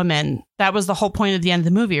just women. That was the whole point of the end of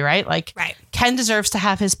the movie, right? Right. Ken deserves to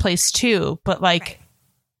have his place too, but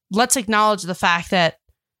let's acknowledge the fact that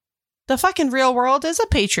the fucking real world is a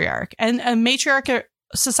patriarch, and a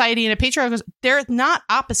society and a patriarchal, they're not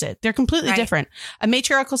opposite. They're completely different. A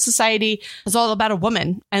matriarchal society is all about a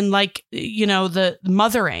woman and like, you know, the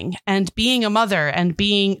mothering and being a mother and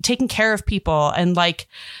taking care of people and like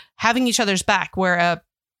having each other's back, where a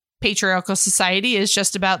patriarchal society is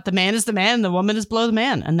just about the man is the man and the woman is below the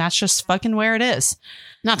man. And that's just fucking where it is.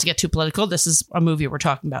 Not to get too political. This is a movie we're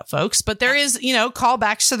talking about, folks, but there is, you know,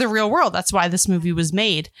 callbacks to the real world. That's why this movie was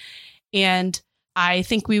made. And I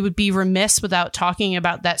think we would be remiss without talking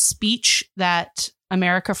about that speech that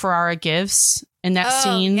America Ferrera gives in that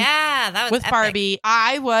scene that was with epic. Barbie.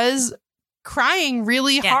 I was crying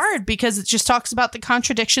really hard because it just talks about the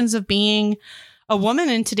contradictions of being a woman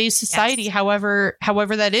in today's society. However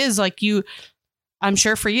that is, like, I'm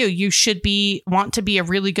sure for you should want to be a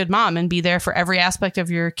really good mom and be there for every aspect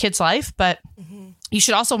of your kid's life, but you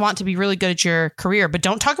should also want to be really good at your career. But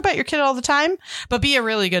don't talk about your kid all the time, but be a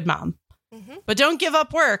really good mom. But don't give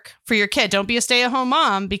up work for your kid. Don't be a stay-at-home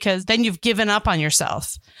mom, because then you've given up on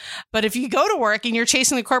yourself. But if you go to work and you're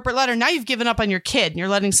chasing the corporate ladder, now you've given up on your kid and you're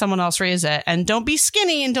letting someone else raise it. And don't be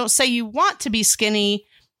skinny, and don't say you want to be skinny,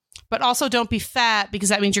 but also don't be fat, because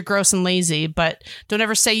that means you're gross and lazy. But don't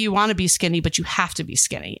ever say you want to be skinny, but you have to be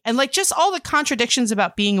skinny. And like just all the contradictions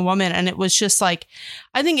about being a woman. And it was just like,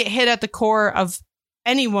 I think it hit at the core of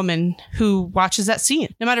any woman who watches that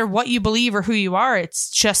scene. No matter what you believe or who you are, it's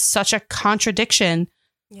just such a contradiction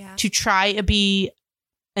to try to be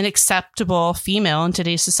an acceptable female in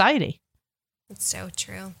today's society. It's so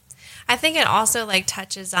true. I think it also like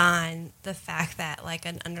touches on the fact that like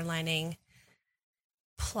an underlining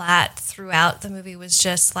plot throughout the movie was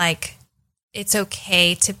just like, it's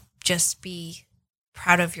okay to just be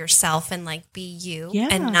proud of yourself and like be you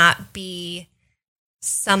and not be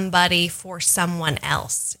somebody for someone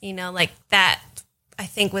else, you know, like that. I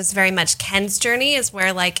think was very much Ken's journey, is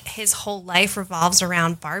where like his whole life revolves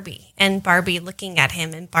around Barbie and Barbie looking at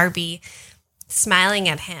him and Barbie smiling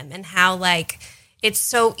at him, and how like it's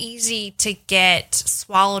so easy to get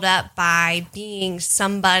swallowed up by being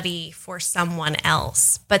somebody for someone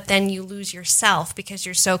else, but then you lose yourself because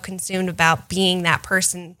you're so consumed about being that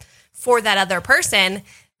person for that other person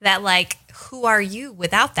that like, who are you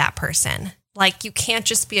without that person? Like, you can't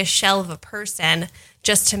just be a shell of a person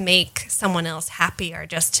just to make someone else happy or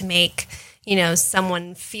just to make, you know,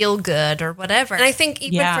 someone feel good or whatever. And I think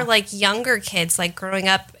even for like younger kids, like growing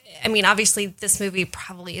up, I mean, obviously this movie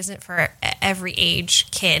probably isn't for every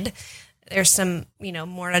age kid. There's some, you know,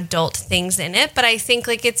 more adult things in it. But I think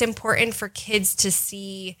like it's important for kids to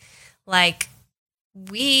see like,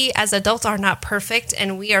 we as adults are not perfect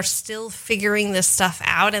and we are still figuring this stuff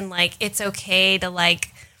out. And like, it's okay to like,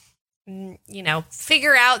 you know,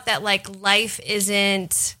 figure out that like life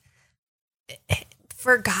isn't,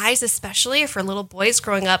 for guys especially, or for little boys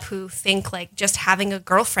growing up who think like just having a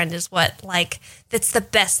girlfriend is what like that's the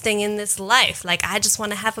best thing in this life. Like, I just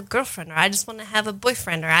want to have a girlfriend, or I just want to have a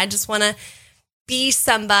boyfriend, or I just want to be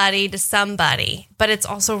somebody to somebody. But it's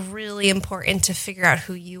also really important to figure out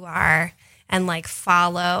who you are and like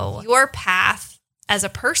follow your path as a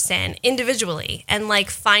person individually, and like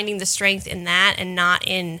finding the strength in that and not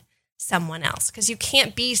in someone else, because you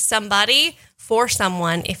can't be somebody for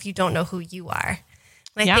someone if you don't know who you are.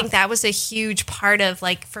 And I think that was a huge part of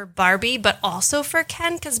like for Barbie, but also for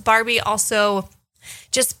Ken, because Barbie also,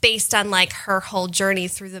 just based on like her whole journey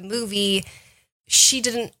through the movie, she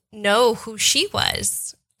didn't know who she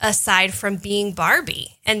was aside from being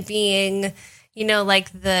Barbie and being, you know,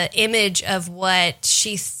 like the image of what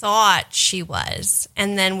she thought she was.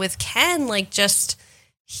 And then with Ken, like just,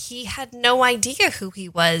 he had no idea who he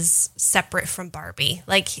was separate from Barbie.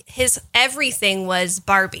 Like his everything was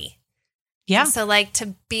Barbie. Yeah. And so like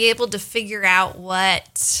to be able to figure out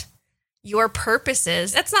what your purpose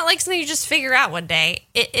is, that's not like something you just figure out one day.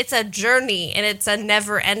 It's a journey, and it's a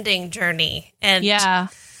never ending journey. And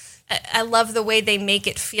I love the way they make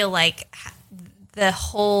it feel like the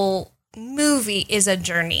whole movie is a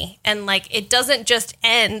journey. And like, it doesn't just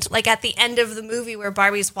end like at the end of the movie where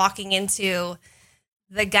Barbie's walking into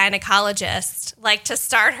the gynecologist, like to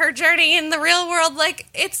start her journey in the real world. Like,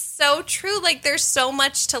 it's so true. Like, there's so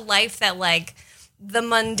much to life that like the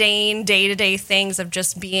mundane day-to-day things of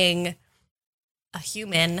just being a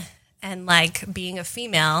human and like being a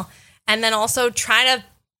female, and then also trying to,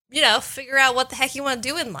 you know, figure out what the heck you want to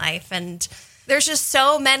do in life. And there's just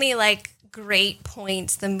so many like great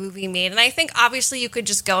points the movie made. And I think obviously you could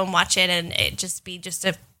just go and watch it and it just be just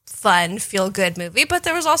a fun, feel-good movie, but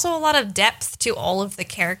there was also a lot of depth to all of the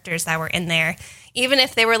characters that were in there, even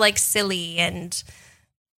if they were like silly, and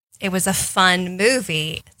it was a fun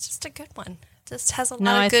movie. It's just a good one. It just has a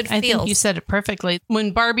lot of good feels. I think you said it perfectly.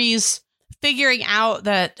 When Barbie's figuring out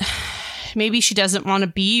that maybe she doesn't want to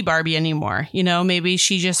be Barbie anymore. You know, maybe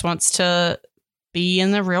she just wants to be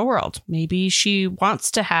in the real world. Maybe she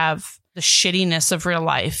wants to have the shittiness of real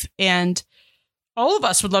life. And all of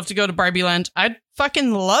us would love to go to Barbie Land. I'd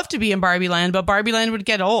fucking love to be in Barbie Land, but Barbie Land would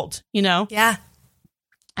get old, you know? Yeah.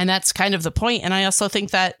 And that's kind of the point. And I also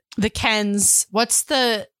think that the Kens, what's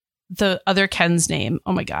the other Ken's name?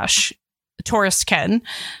 Oh my gosh. Tourist Ken,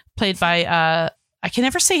 played by, I can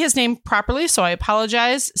never say his name properly, so I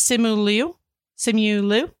apologize. Simu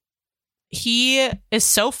Liu. He is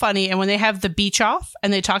so funny. And when they have the beach off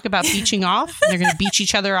and they talk about beaching off, and they're going to beach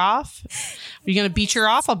each other off. Are you going to beach her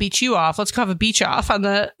off? I'll beach you off. Let's go have a beach off on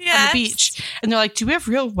the beach. And they're like, do we have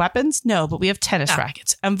real weapons? No, but we have tennis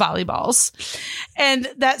rackets and volleyballs. And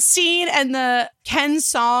that scene and the Ken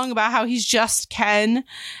song about how he's just Ken.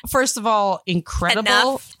 First of all, incredible.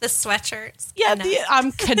 Enough, the sweatshirts. Yeah,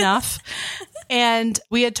 I'm Knuff. And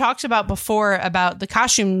we had talked about before about the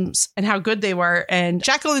costumes and how good they were. And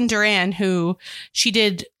Jacqueline Duran, who she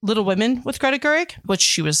did Little Women with Greta Gerwig, which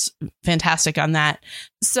she was fantastic on that.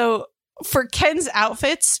 So for Ken's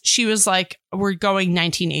outfits, she was like, we're going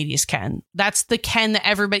 1980s Ken. That's the Ken that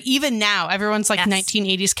everybody, even now, everyone's like,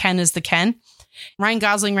 1980s Ken is the Ken. Ryan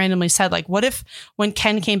Gosling randomly said, like, what if when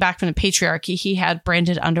Ken came back from the patriarchy, he had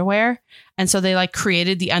branded underwear? And so they like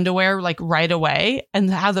created the underwear like right away, and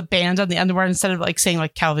how the band on the underwear, instead of like saying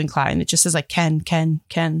like Calvin Klein, it just says like Ken. It's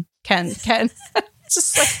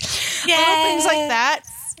just like little things like that.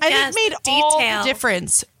 And it made all the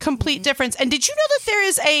difference, complete difference. And did you know that there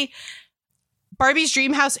is a Barbie's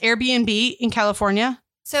Dream House Airbnb in California?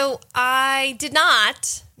 So I did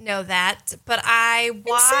not know that, but I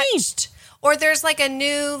watched... Insane. Or there's like a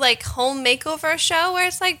new like home makeover show where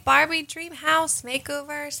it's like Barbie Dream House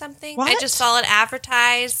Makeover or something. What? I just saw it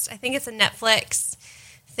advertised. I think it's a Netflix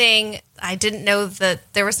thing. I didn't know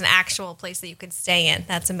that there was an actual place that you could stay in.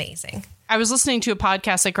 That's amazing. I was listening to a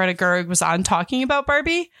podcast that Greta Gerwig was on talking about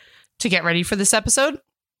Barbie to get ready for this episode.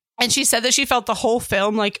 And she said that she felt the whole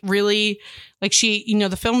film like really, like she, you know,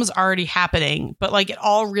 the film was already happening, but like it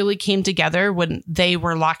all really came together when they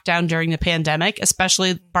were locked down during the pandemic,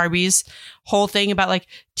 especially Barbie's whole thing about like,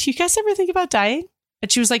 do you guys ever think about dying?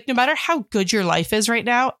 And she was like, no matter how good your life is right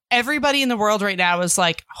now, everybody in the world right now is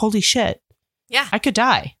like, holy shit. Yeah. I could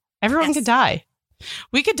die. Everyone could die.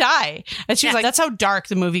 We could die. And she was like, that's how dark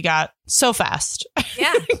the movie got so fast.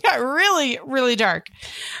 Yeah. It got really, really dark.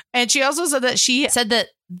 And she also said that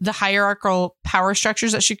the hierarchical power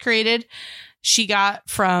structures that she created, she got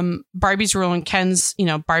from Barbie's rule and Ken's, you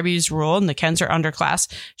know, Barbie's rule, and the Kens are underclass.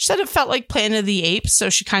 She said it felt like Planet of the Apes. So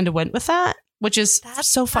she kind of went with that, which is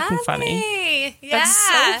so fucking funny. Yeah. That's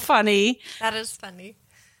so funny. That is funny.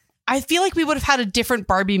 I feel like we would have had a different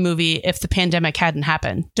Barbie movie if the pandemic hadn't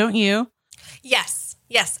happened. Don't you? Yes,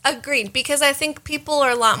 agreed. Because I think people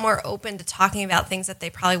are a lot more open to talking about things that they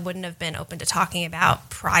probably wouldn't have been open to talking about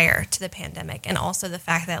prior to the pandemic. And also the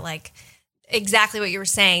fact that, like, exactly what you were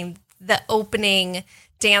saying, the opening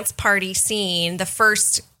dance party scene, the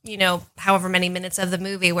first, you know, however many minutes of the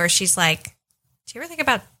movie where she's like, do you ever think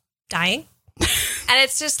about dying? And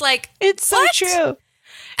it's just like, it's so true.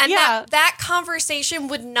 And that conversation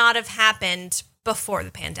would not have happened before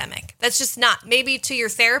the pandemic. That's just not, maybe to your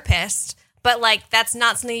therapist, but like that's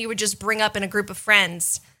not something you would just bring up in a group of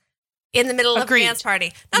friends in the middle of a dance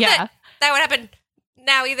party. Not that would happen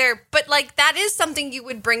now either, but like that is something you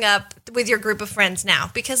would bring up with your group of friends now,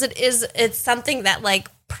 because it's something that like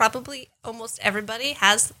probably almost everybody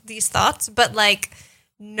has these thoughts, but like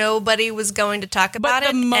nobody was going to talk about it.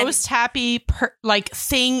 But the most happy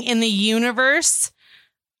thing in the universe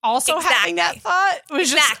also having that thought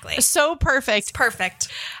was just so perfect. It's perfect.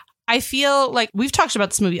 I feel like we've talked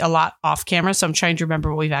about this movie a lot off camera, so I'm trying to remember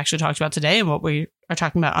what we've actually talked about today and what we are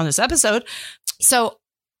talking about on this episode. So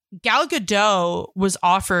Gal Gadot was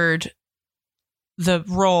offered the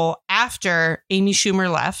role after Amy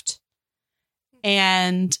Schumer left,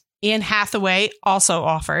 and Anne Hathaway also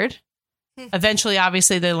offered. Eventually,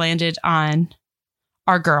 obviously, they landed on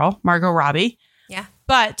our girl, Margot Robbie. Yeah.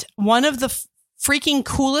 But one of the freaking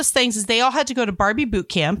coolest things is they all had to go to Barbie boot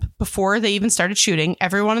camp before they even started shooting,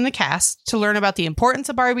 everyone in the cast, to learn about the importance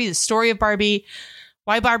of Barbie, the story of Barbie,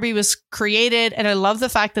 why Barbie was created. And I love the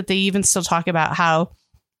fact that they even still talk about how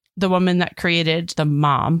the woman that created the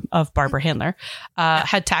mom of Barbara Handler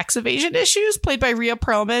had tax evasion issues, played by Rhea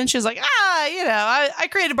Perlman. She was like, I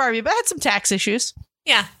created Barbie, but I had some tax issues.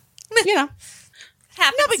 Yeah. You know,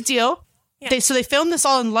 no big deal. Yeah. So they filmed this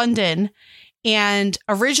all in London. And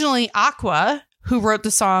originally Aqua, who wrote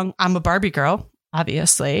the song I'm a Barbie Girl,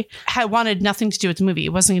 obviously, had wanted nothing to do with the movie.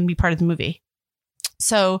 It wasn't going to be part of the movie.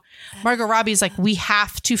 So Margot Robbie's like, we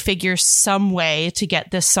have to figure some way to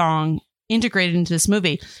get this song integrated into this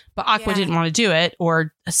movie. But Aqua didn't want to do it,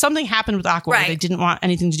 or something happened with Aqua where they didn't want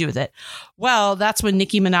anything to do with it. Well, that's when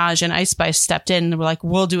Nicki Minaj and Ice Spice stepped in and were like,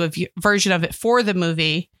 we'll do a version of it for the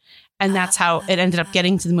movie. And that's how it ended up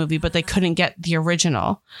getting to the movie, but they couldn't get the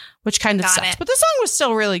original, which kind of sucks. But the song was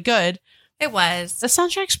still really good. It was. The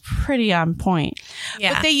soundtrack's pretty on point.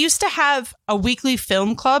 Yeah. But they used to have a weekly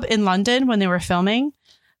film club in London when they were filming,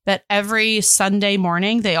 that every Sunday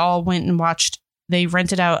morning they all went and watched. They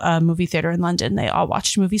rented out a movie theater in London. They all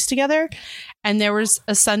watched movies together. And there was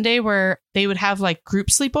a Sunday where they would have like group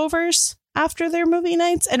sleepovers after their movie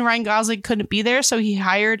nights, and Ryan Gosling couldn't be there, so he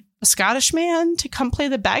hired a Scottish man to come play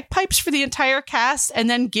the bagpipes for the entire cast and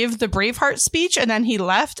then give the Braveheart speech, and then he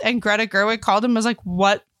left, and Greta Gerwig called him and was like,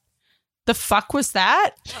 what the fuck was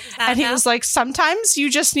that? And he was like, sometimes you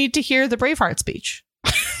just need to hear the Braveheart speech.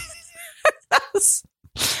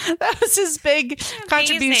 that was his big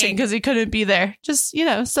contribution, because he couldn't be there. Just,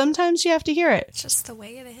 sometimes you have to hear it. It's just the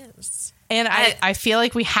way it is. And I feel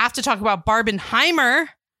like we have to talk about Barbenheimer.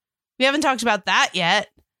 We haven't talked about that yet,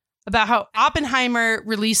 about how Oppenheimer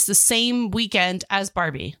released the same weekend as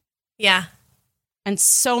Barbie. Yeah. And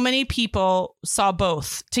so many people saw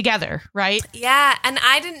both together, right? Yeah. And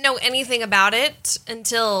I didn't know anything about it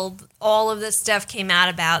until all of this stuff came out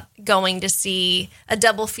about going to see a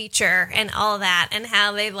double feature and all that, and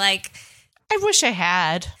how they I wish I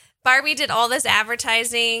had. Barbie did all this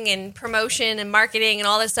advertising and promotion and marketing and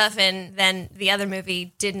all this stuff, and then the other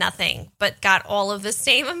movie did nothing, but got all of the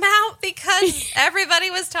same amount because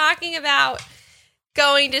everybody was talking about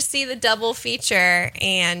going to see the double feature.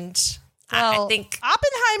 And I think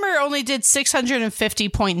Oppenheimer only did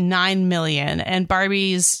 $650.9 million, and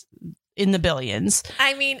Barbie's in the billions.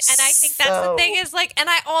 I mean, and I think that's the thing is and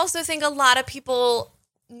I also think a lot of people,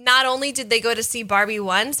 not only did they go to see Barbie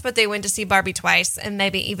once, but they went to see Barbie twice, and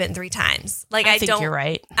maybe even 3 times. I think you're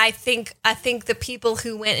right. I think the people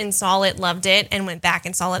who went and saw it loved it and went back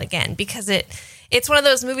and saw it again, because it's one of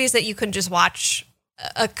those movies that you can just watch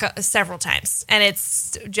several times, and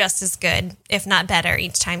it's just as good, if not better,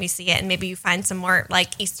 each time you see it. And maybe you find some more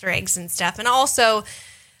Easter eggs and stuff. And also,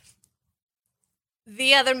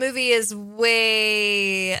 the other movie is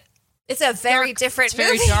it's a very different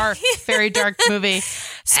movie. Very dark movie.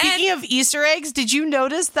 Speaking of Easter eggs, did you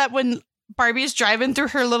notice that when Barbie's driving through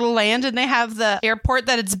her little land and they have the airport,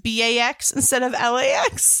 that it's BAX instead of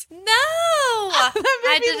LAX? No! That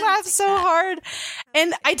made me laugh so hard.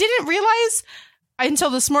 And I didn't realize until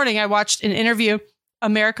this morning, I watched an interview.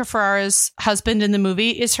 America Ferrera's husband in the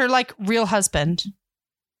movie is her real husband.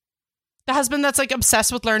 The husband that's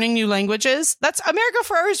obsessed with learning new languages. That's America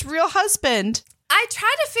Ferrera's real husband. I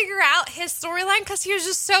tried to figure out his storyline because he was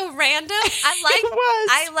just so random.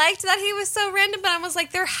 I liked that he was so random, but I was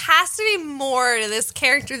like, there has to be more to this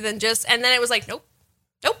character than just. And then it was like, nope,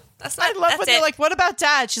 that's not. I love when they're like, "What about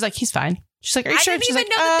Dad?" She's like, "He's fine." She's like, "Are you sure?" She's like,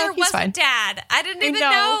 know that there was fine. a dad. I didn't even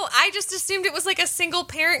know. I just assumed it was a single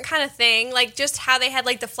parent kind of thing, just how they had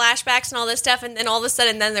the flashbacks and all this stuff, and then all of a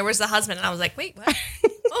sudden, then there was the husband, and I was like, "Wait, what?"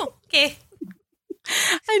 Oh, okay.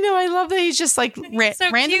 I know. I love that he's just so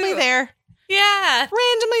randomly cute. there. Yeah.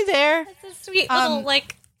 Randomly there. That's a sweet little,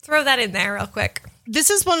 throw that in there real quick. This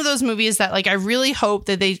is one of those movies that, I really hope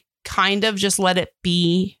that they kind of just let it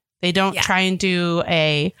be. They don't try and do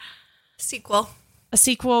a sequel,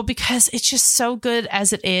 because it's just so good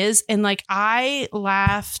as it is. And, I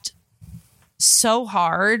laughed so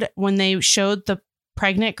hard when they showed the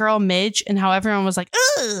pregnant girl Midge and how everyone was like,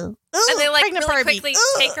 ugh. And they really Barbie, quickly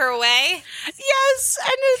take her away. Yes. And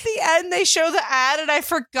at the end, they show the ad, and I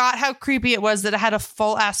forgot how creepy it was that it had a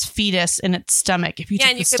full ass fetus in its stomach. If you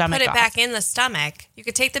took the stomach put it off. back in the stomach. You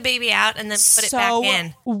could take the baby out and then put it back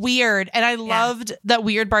in. Weird. And I loved that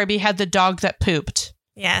Weird Barbie had the dog that pooped.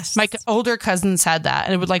 Yes. My older cousins had that,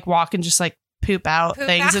 and it would walk and just poop out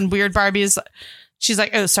things. And Weird Barbie's, she's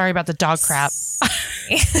like, "Oh, sorry about the dog crap."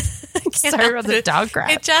 Sorry about the dog crap.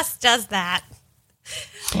 It just does that.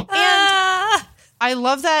 And I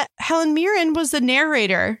love that Helen Mirren was the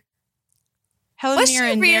narrator. Was she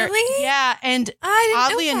really? Yeah, and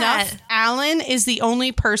oddly enough, Alan is the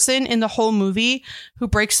only person in the whole movie who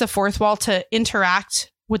breaks the fourth wall to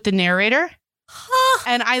interact with the narrator. Huh.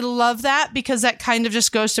 And I love that, because that kind of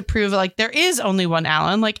just goes to prove there is only one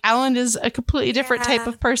Alan. Alan is a completely different type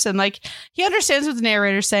of person. He understands what the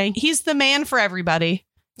narrator's saying. He's the man for everybody.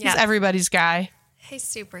 He's everybody's guy. He's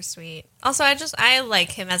super sweet. Also, I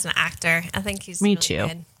like him as an actor. I think he's Me really too.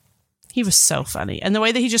 Good. He was so funny. And the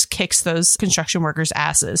way that he just kicks those construction workers'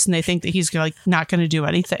 asses, and they think that he's not going to do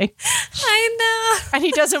anything. I know. And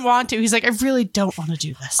he doesn't want to. He's like, I really don't want to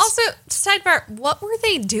do this. Also, sidebar, what were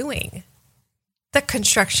they doing? The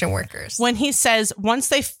construction workers. When he says, once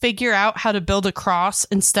they figure out how to build a cross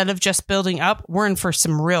instead of just building up, we're in for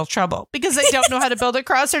some real trouble because they don't know how to build a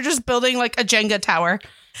cross. They're just building like a Jenga tower.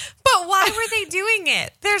 But why were they doing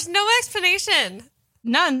it? There's no explanation.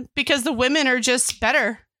 None, because the women are just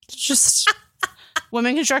better. Just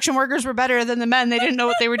women construction workers were better than the men. They didn't know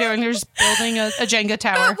what they were doing. They're just building a Jenga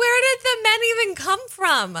tower. But where did the men even come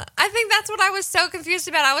from? I think that's what I was so confused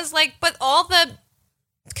about. I was like, but all the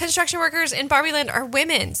construction workers in Barbie Land are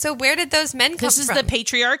women. So where did those men come from? This is the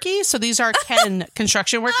patriarchy. So these are Ken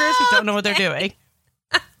construction workers who don't know what they're doing.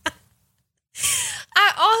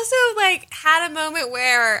 I also had a moment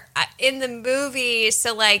where in the movie,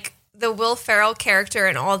 so the Will Ferrell character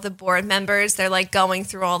and all the board members, they're going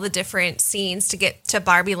through all the different scenes to get to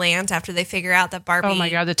Barbie Land after they figure out that Barbie oh my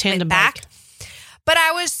God, the tandem back. bike. But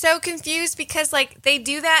I was so confused because they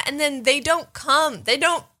do that and then they don't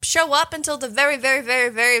show up until the very, very, very,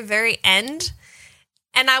 very, very end.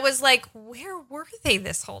 And I was like, where were they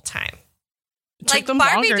this whole time? It took them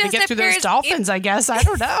longer to get through those dolphins, I guess. I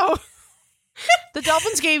don't know. The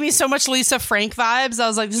dolphins gave me so much Lisa Frank vibes. I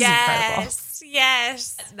was like, this is incredible.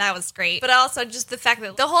 Yes, that was great. But also just the fact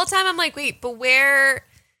that the whole time I'm like, wait, but where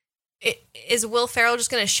is Will Ferrell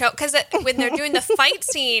just going to show? Because when they're doing the fight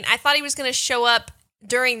scene, I thought he was going to show up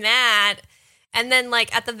during that. And then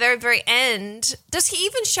at the very, very end, does he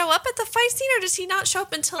even show up at the fight scene or does he not show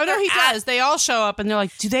up until no, he does. They all show up and they're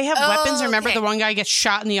like, do they have weapons? Remember the one guy gets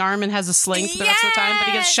shot in the arm and has a sling for the rest of the time, but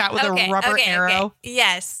he gets shot with a rubber arrow. Okay.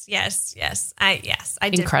 Yes. I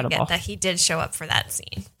did forget that he did show up for that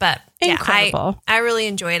scene. But yeah, I really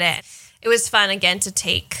enjoyed it. It was fun again to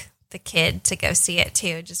take the kid to go see it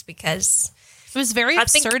too, just because it was very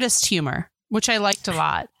absurdist humor, which I liked a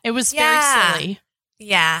lot. It was very silly.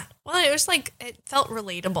 Yeah. Well, it was it felt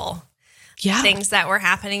relatable. Yeah. Things that were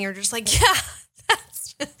happening, you're just that's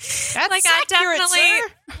accurate, I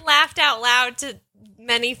definitely laughed out loud to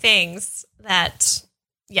many things that,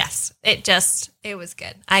 yes, it was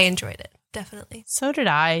good. I enjoyed it. Definitely. So did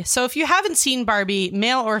I. So if you haven't seen Barbie,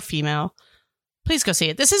 male or female, please go see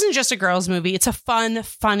it. This isn't just a girls' movie. It's a fun,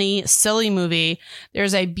 funny, silly movie.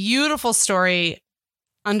 There's a beautiful story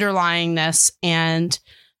underlying this. And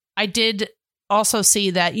I did also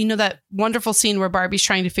see that, that wonderful scene where Barbie's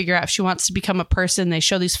trying to figure out if she wants to become a person. They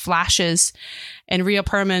show these flashes and Rhea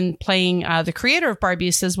Perlman playing the creator of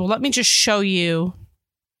Barbie says, well, let me just show you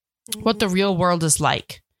what the real world is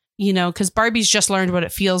like, because Barbie's just learned what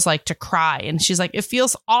it feels like to cry. And she's like, it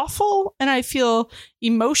feels awful. And I feel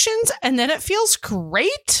emotions and then it feels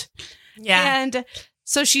great. Yeah. And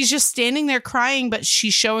so she's just standing there crying, but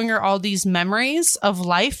she's showing her all these memories of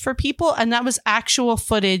life for people. And that was actual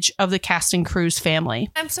footage of the cast and crew's family.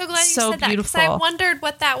 I'm so glad you said that because I wondered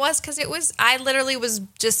what that was because I literally was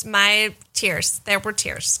just my tears. There were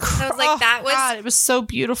tears. I was like, God, it was so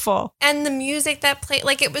beautiful. And the music that played,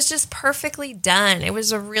 it was just perfectly done. It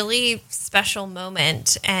was a really special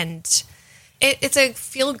moment. And it's a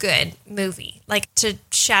feel-good movie, to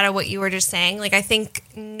shadow what you were just saying. I think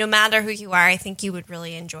no matter who you are, I think you would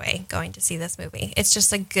really enjoy going to see this movie. It's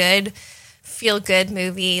just a good, feel-good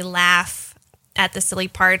movie, laugh at the silly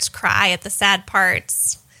parts, cry at the sad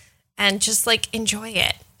parts, and just, enjoy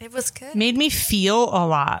it. It was good. Made me feel a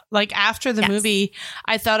lot. After the movie,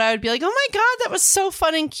 I thought I would be like, oh my God, that was so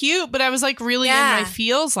fun and cute. But I was, really in my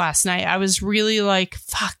feels last night. I was really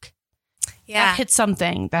fuck. Yeah.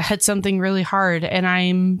 That hit something really hard. And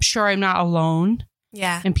I'm sure I'm not alone.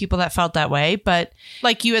 Yeah. And people that felt that way. But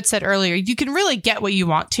like you had said earlier, you can really get what you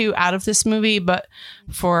want to out of this movie. But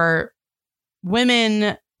for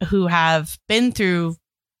women who have been through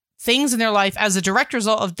things in their life as a direct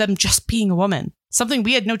result of them just being a woman, something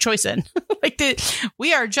we had no choice in.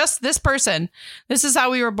 We are just this person. This is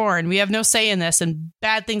how we were born. We have no say in this. And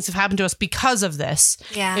bad things have happened to us because of this.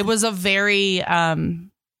 Yeah. It was a very...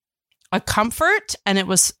 a comfort, and it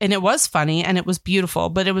was funny and it was beautiful,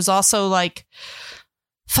 but it was also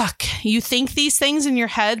fuck, you think these things in your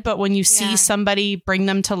head, but when you see somebody bring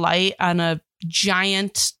them to light on a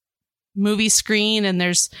giant movie screen and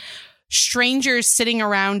there's strangers sitting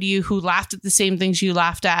around you who laughed at the same things you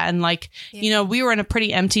laughed at, and we were in a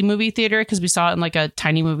pretty empty movie theater because we saw it in a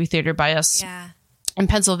tiny movie theater by us in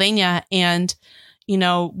Pennsylvania, and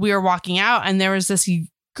we were walking out and there was this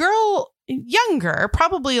girl, younger,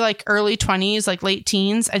 probably early 20s, late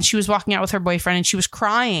teens, and she was walking out with her boyfriend and she was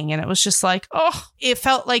crying, and it was just it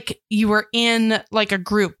felt like you were in a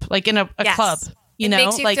group, in a club. It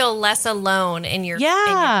makes you feel less alone in your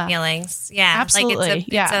feelings. Yeah, absolutely.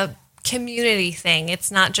 It's a community thing. It's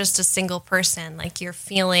not just a single person. You're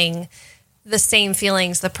feeling the same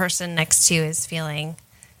feelings the person next to you is feeling,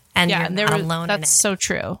 and you're not alone. That's in it. So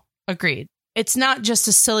true. Agreed. it's not just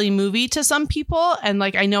a silly movie to some people. And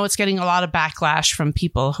like, I know it's getting a lot of backlash from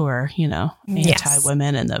people who are, you know,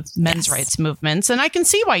 anti-women and the men's rights movements. And I can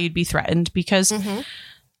see why you'd be threatened because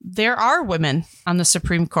there are women on the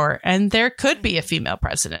Supreme Court and there could be a female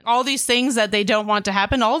president. All these things that they don't want to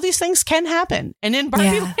happen, all these things can happen. And in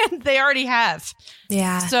Barbie Land, they already have.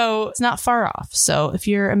 Yeah. So it's not far off. So if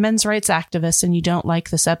you're a men's rights activist and you don't like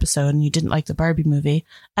this episode and you didn't like the Barbie movie,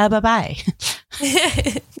 bye-bye.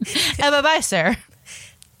 Bye-bye, sir.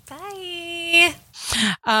 Bye.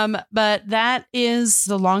 But that is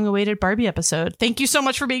the long-awaited Barbie episode. Thank you so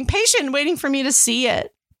much for being patient, waiting for me to see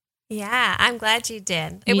it. Yeah, I'm glad you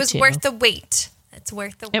did. It was worth the wait. It's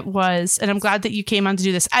worth the wait. It was. And I'm glad that you came on to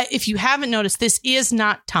do this. If you haven't noticed, this is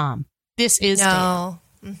not Tom. This is Dale.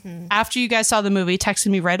 After you guys saw the movie, he texted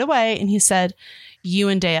me right away and he said, you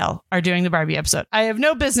and Dale are doing the Barbie episode. I have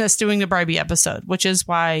no business doing the Barbie episode, which is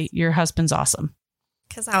why your husband's awesome.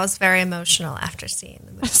 Because I was very emotional after seeing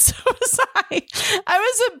the movie. So was I. I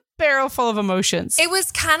was a barrel full of emotions. It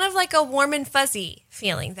was kind of like a warm and fuzzy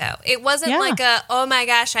feeling, though. It wasn't like a, oh my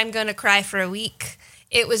gosh, I'm going to cry for a week.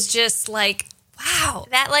 It was just like, wow,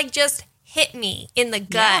 that like just hit me in the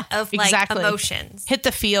gut of like emotions. Hit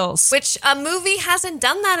the feels. Which a movie hasn't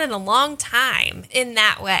done that in a long time in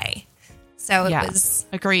that way. So it was...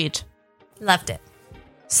 Agreed. Loved it.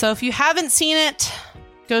 So if you haven't seen it,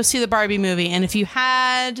 go see the Barbie movie. And if you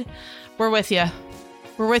had, we're with you.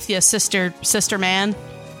 We're with you, sister man.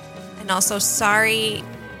 And also, sorry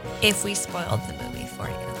if we spoiled the movie for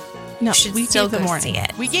you. No, you we still gave them warning. See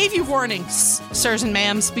it. We gave you warnings, sirs and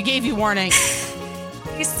ma'ams. We gave you warning.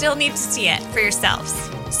 You still need to see it for yourselves.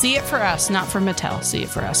 See it for us, not for Mattel. See it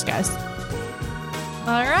for us, guys.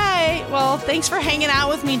 All right. Well, thanks for hanging out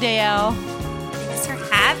with me, Dale. Thanks for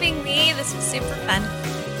having me. This was super fun.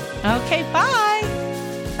 Okay, bye.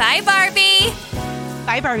 Bye, Barbie.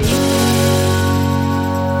 Bye, Barbie.